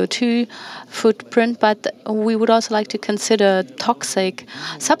CO2 footprint, but we would also like to consider toxic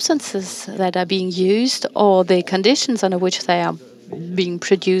substances that are being used or the conditions under which they are being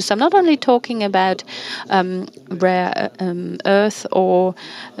produced. I'm not only talking about rare earth or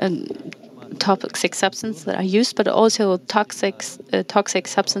toxic substances that are used, but also toxic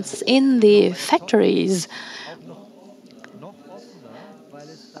substances in the factories.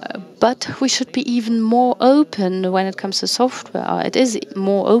 But we should be even more open when it comes to software. It is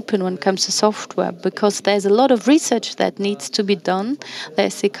more open when it comes to software because there's a lot of research that needs to be done.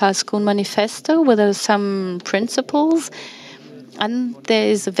 There's the Karlsruhe Manifesto with some principles. And there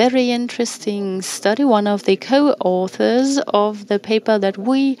is a very interesting study. One of the co-authors of the paper that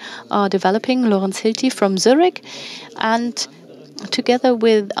we are developing, Lorenz Hilti from Zurich, and together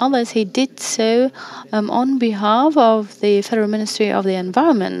with others, he did so on behalf of the Federal Ministry of the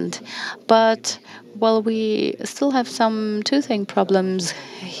Environment. But, well, we still have some toothing problems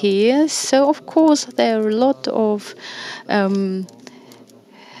here. So, of course, there are a lot of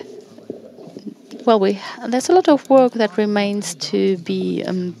there's a lot of work that remains to be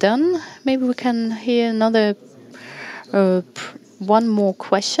done. Maybe we can hear another one more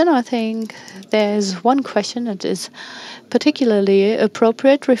question. I think there's one question that is particularly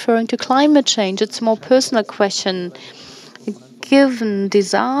appropriate, referring to climate change. It's a more personal question. Given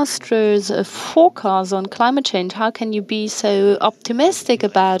disastrous forecasts on climate change, how can you be so optimistic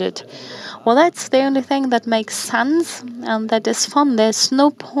about it? Well, that's the only thing that makes sense and that is fun. There's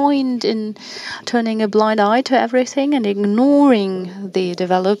no point in turning a blind eye to everything and ignoring the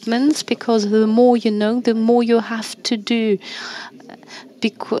developments, because the more you know, the more you have to do.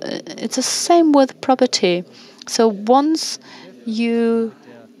 Because it's the same with property. So once you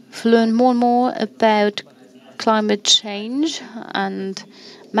learn more and more about climate change and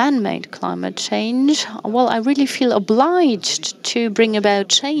man-made climate change, well, I really feel obliged to bring about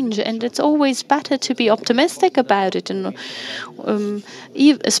change, and it's always better to be optimistic about it, and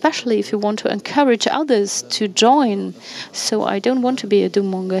especially if you want to encourage others to join. So I don't want to be a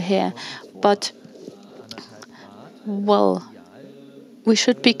doommonger here, but, well, we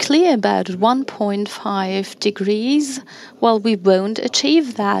should be clear about 1.5 degrees. Well, we won't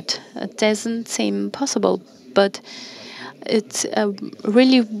achieve that. It doesn't seem possible, but it's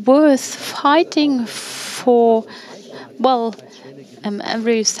really worth fighting for, well,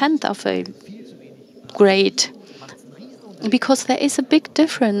 every cent of a grade. Because there is a big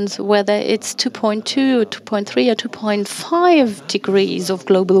difference whether it's 2.2, 2.3, or 2.5 degrees of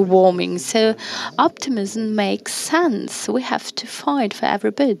global warming. So optimism makes sense. We have to fight for every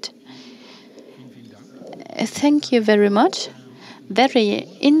bit. Thank you very much. Very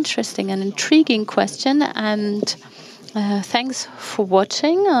interesting and intriguing question. And thanks for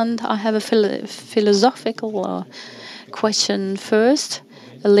watching. And I have a philosophical question first.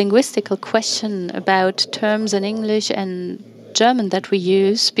 A linguistical question about terms in English and German that we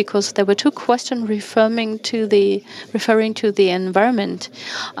use, because there were two questions referring to the environment.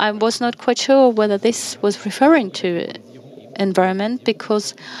 I was not quite sure whether this was referring to environment,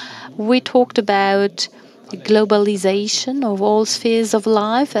 because we talked about globalization of all spheres of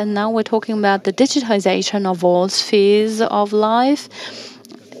life, and now we're talking about the digitization of all spheres of life.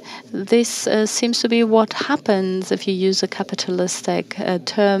 This seems to be what happens if you use a capitalistic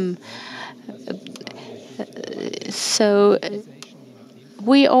term. So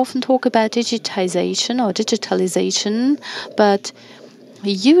we often talk about digitization or digitalization, but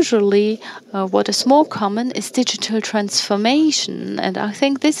usually what is more common is digital transformation. And I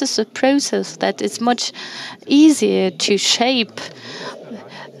think this is a process that is much easier to shape,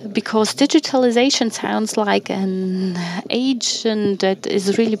 because digitalization sounds like an agent that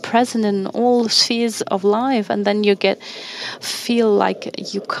is really present in all spheres of life, and then you feel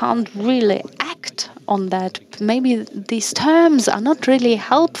like you can't really act on that. Maybe these terms are not really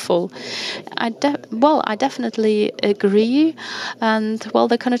helpful. I definitely agree. And, well,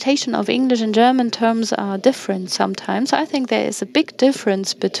 the connotation of English and German terms are different sometimes. I think there is a big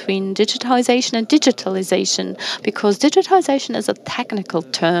difference between digitization and digitalization, because digitization is a technical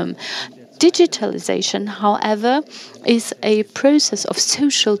term. Digitalization, however, is a process of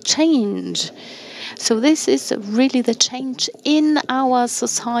social change. So this is really the change in our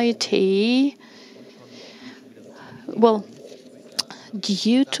society. Well,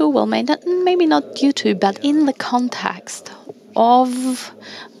 maybe not due to, but in the context of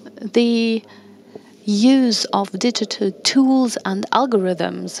the use of digital tools and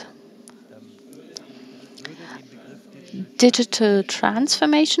algorithms. Digital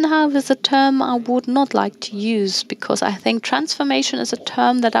transformation, however, is a term I would not like to use, because I think transformation is a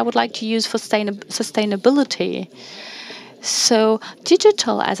term that I would like to use for sustainability. So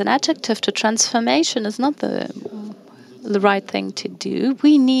digital as an adjective to transformation is not the right thing to do.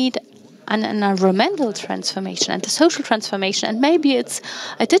 We need an environmental transformation and a social transformation, and maybe it's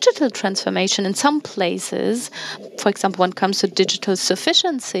a digital transformation in some places, for example, when it comes to digital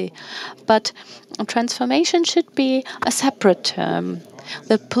sufficiency. But transformation should be a separate term.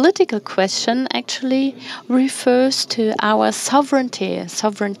 The political question actually refers to our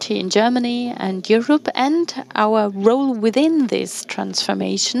sovereignty in Germany and Europe, and our role within this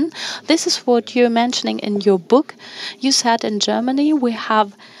transformation. This is what you're mentioning in your book. You said in Germany we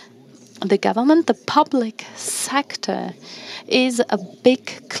have the government, the public sector is a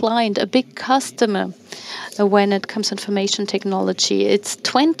big client, a big customer when it comes to information technology. It's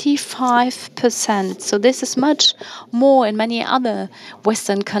 25%. So this is much more in many other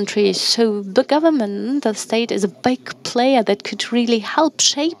Western countries. So the government, the state, is a big player that could really help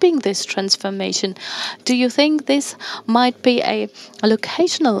shaping this transformation. Do you think this might be a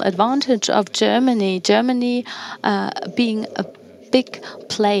locational advantage of Germany? Germany being a big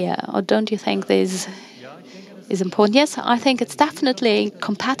player, or don't you think this is important? Yes, I think it's definitely a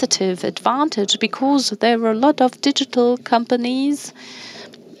competitive advantage, because there are a lot of digital companies.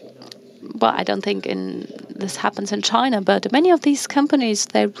 Well, I don't think this happens in China, but many of these companies,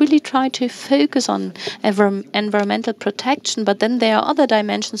 they really try to focus on environmental protection, but then there are other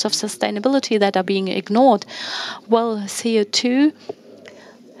dimensions of sustainability that are being ignored. Well, CO2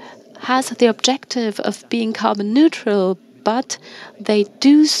 has the objective of being carbon neutral, but they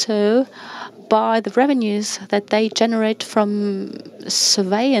do so by the revenues that they generate from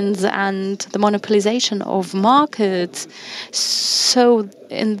surveillance and the monopolization of markets. So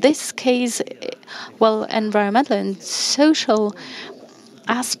in this case, well, environmental and social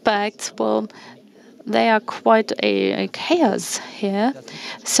aspects, well, they are quite a chaos here.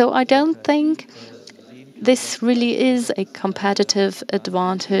 So I don't think this really is a competitive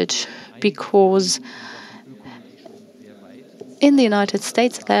advantage, because in the United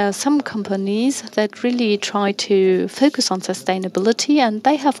States, there are some companies that really try to focus on sustainability, and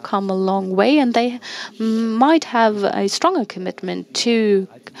they have come a long way, and they might have a stronger commitment to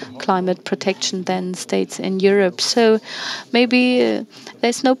climate protection than states in Europe. So maybe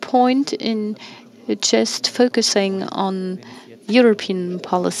there's no point in just focusing on European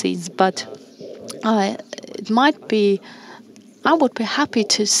policies, but it might be. I would be happy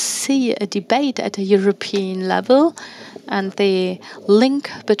to see a debate at a European level, and the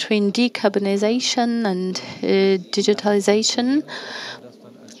link between decarbonization and digitalization.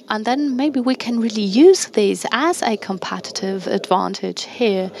 And then maybe we can really use this as a competitive advantage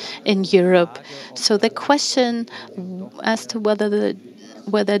here in Europe. So the question as to whether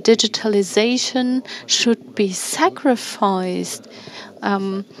digitalization should be sacrificed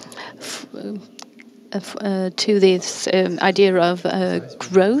to this idea of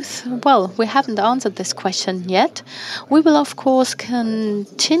growth? Well, we haven't answered this question yet. We will, of course,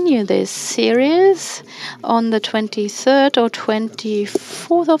 continue this series on the 23rd or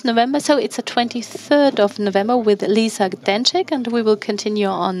 24th of November. So it's the 23rd of November with Lisa Denchik, and we will continue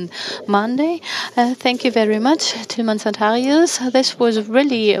on Monday. Thank you very much, Tilman Santarius. This was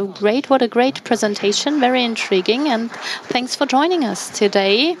really great. What a great presentation, very intriguing, and thanks for joining us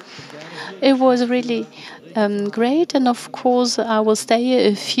today. It was really great, and of course I will stay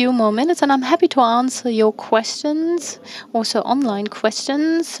a few more minutes, and I'm happy to answer your questions, also online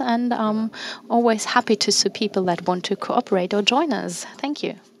questions, and I'm always happy to see people that want to cooperate or join us. Thank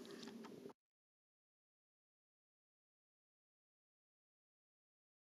you.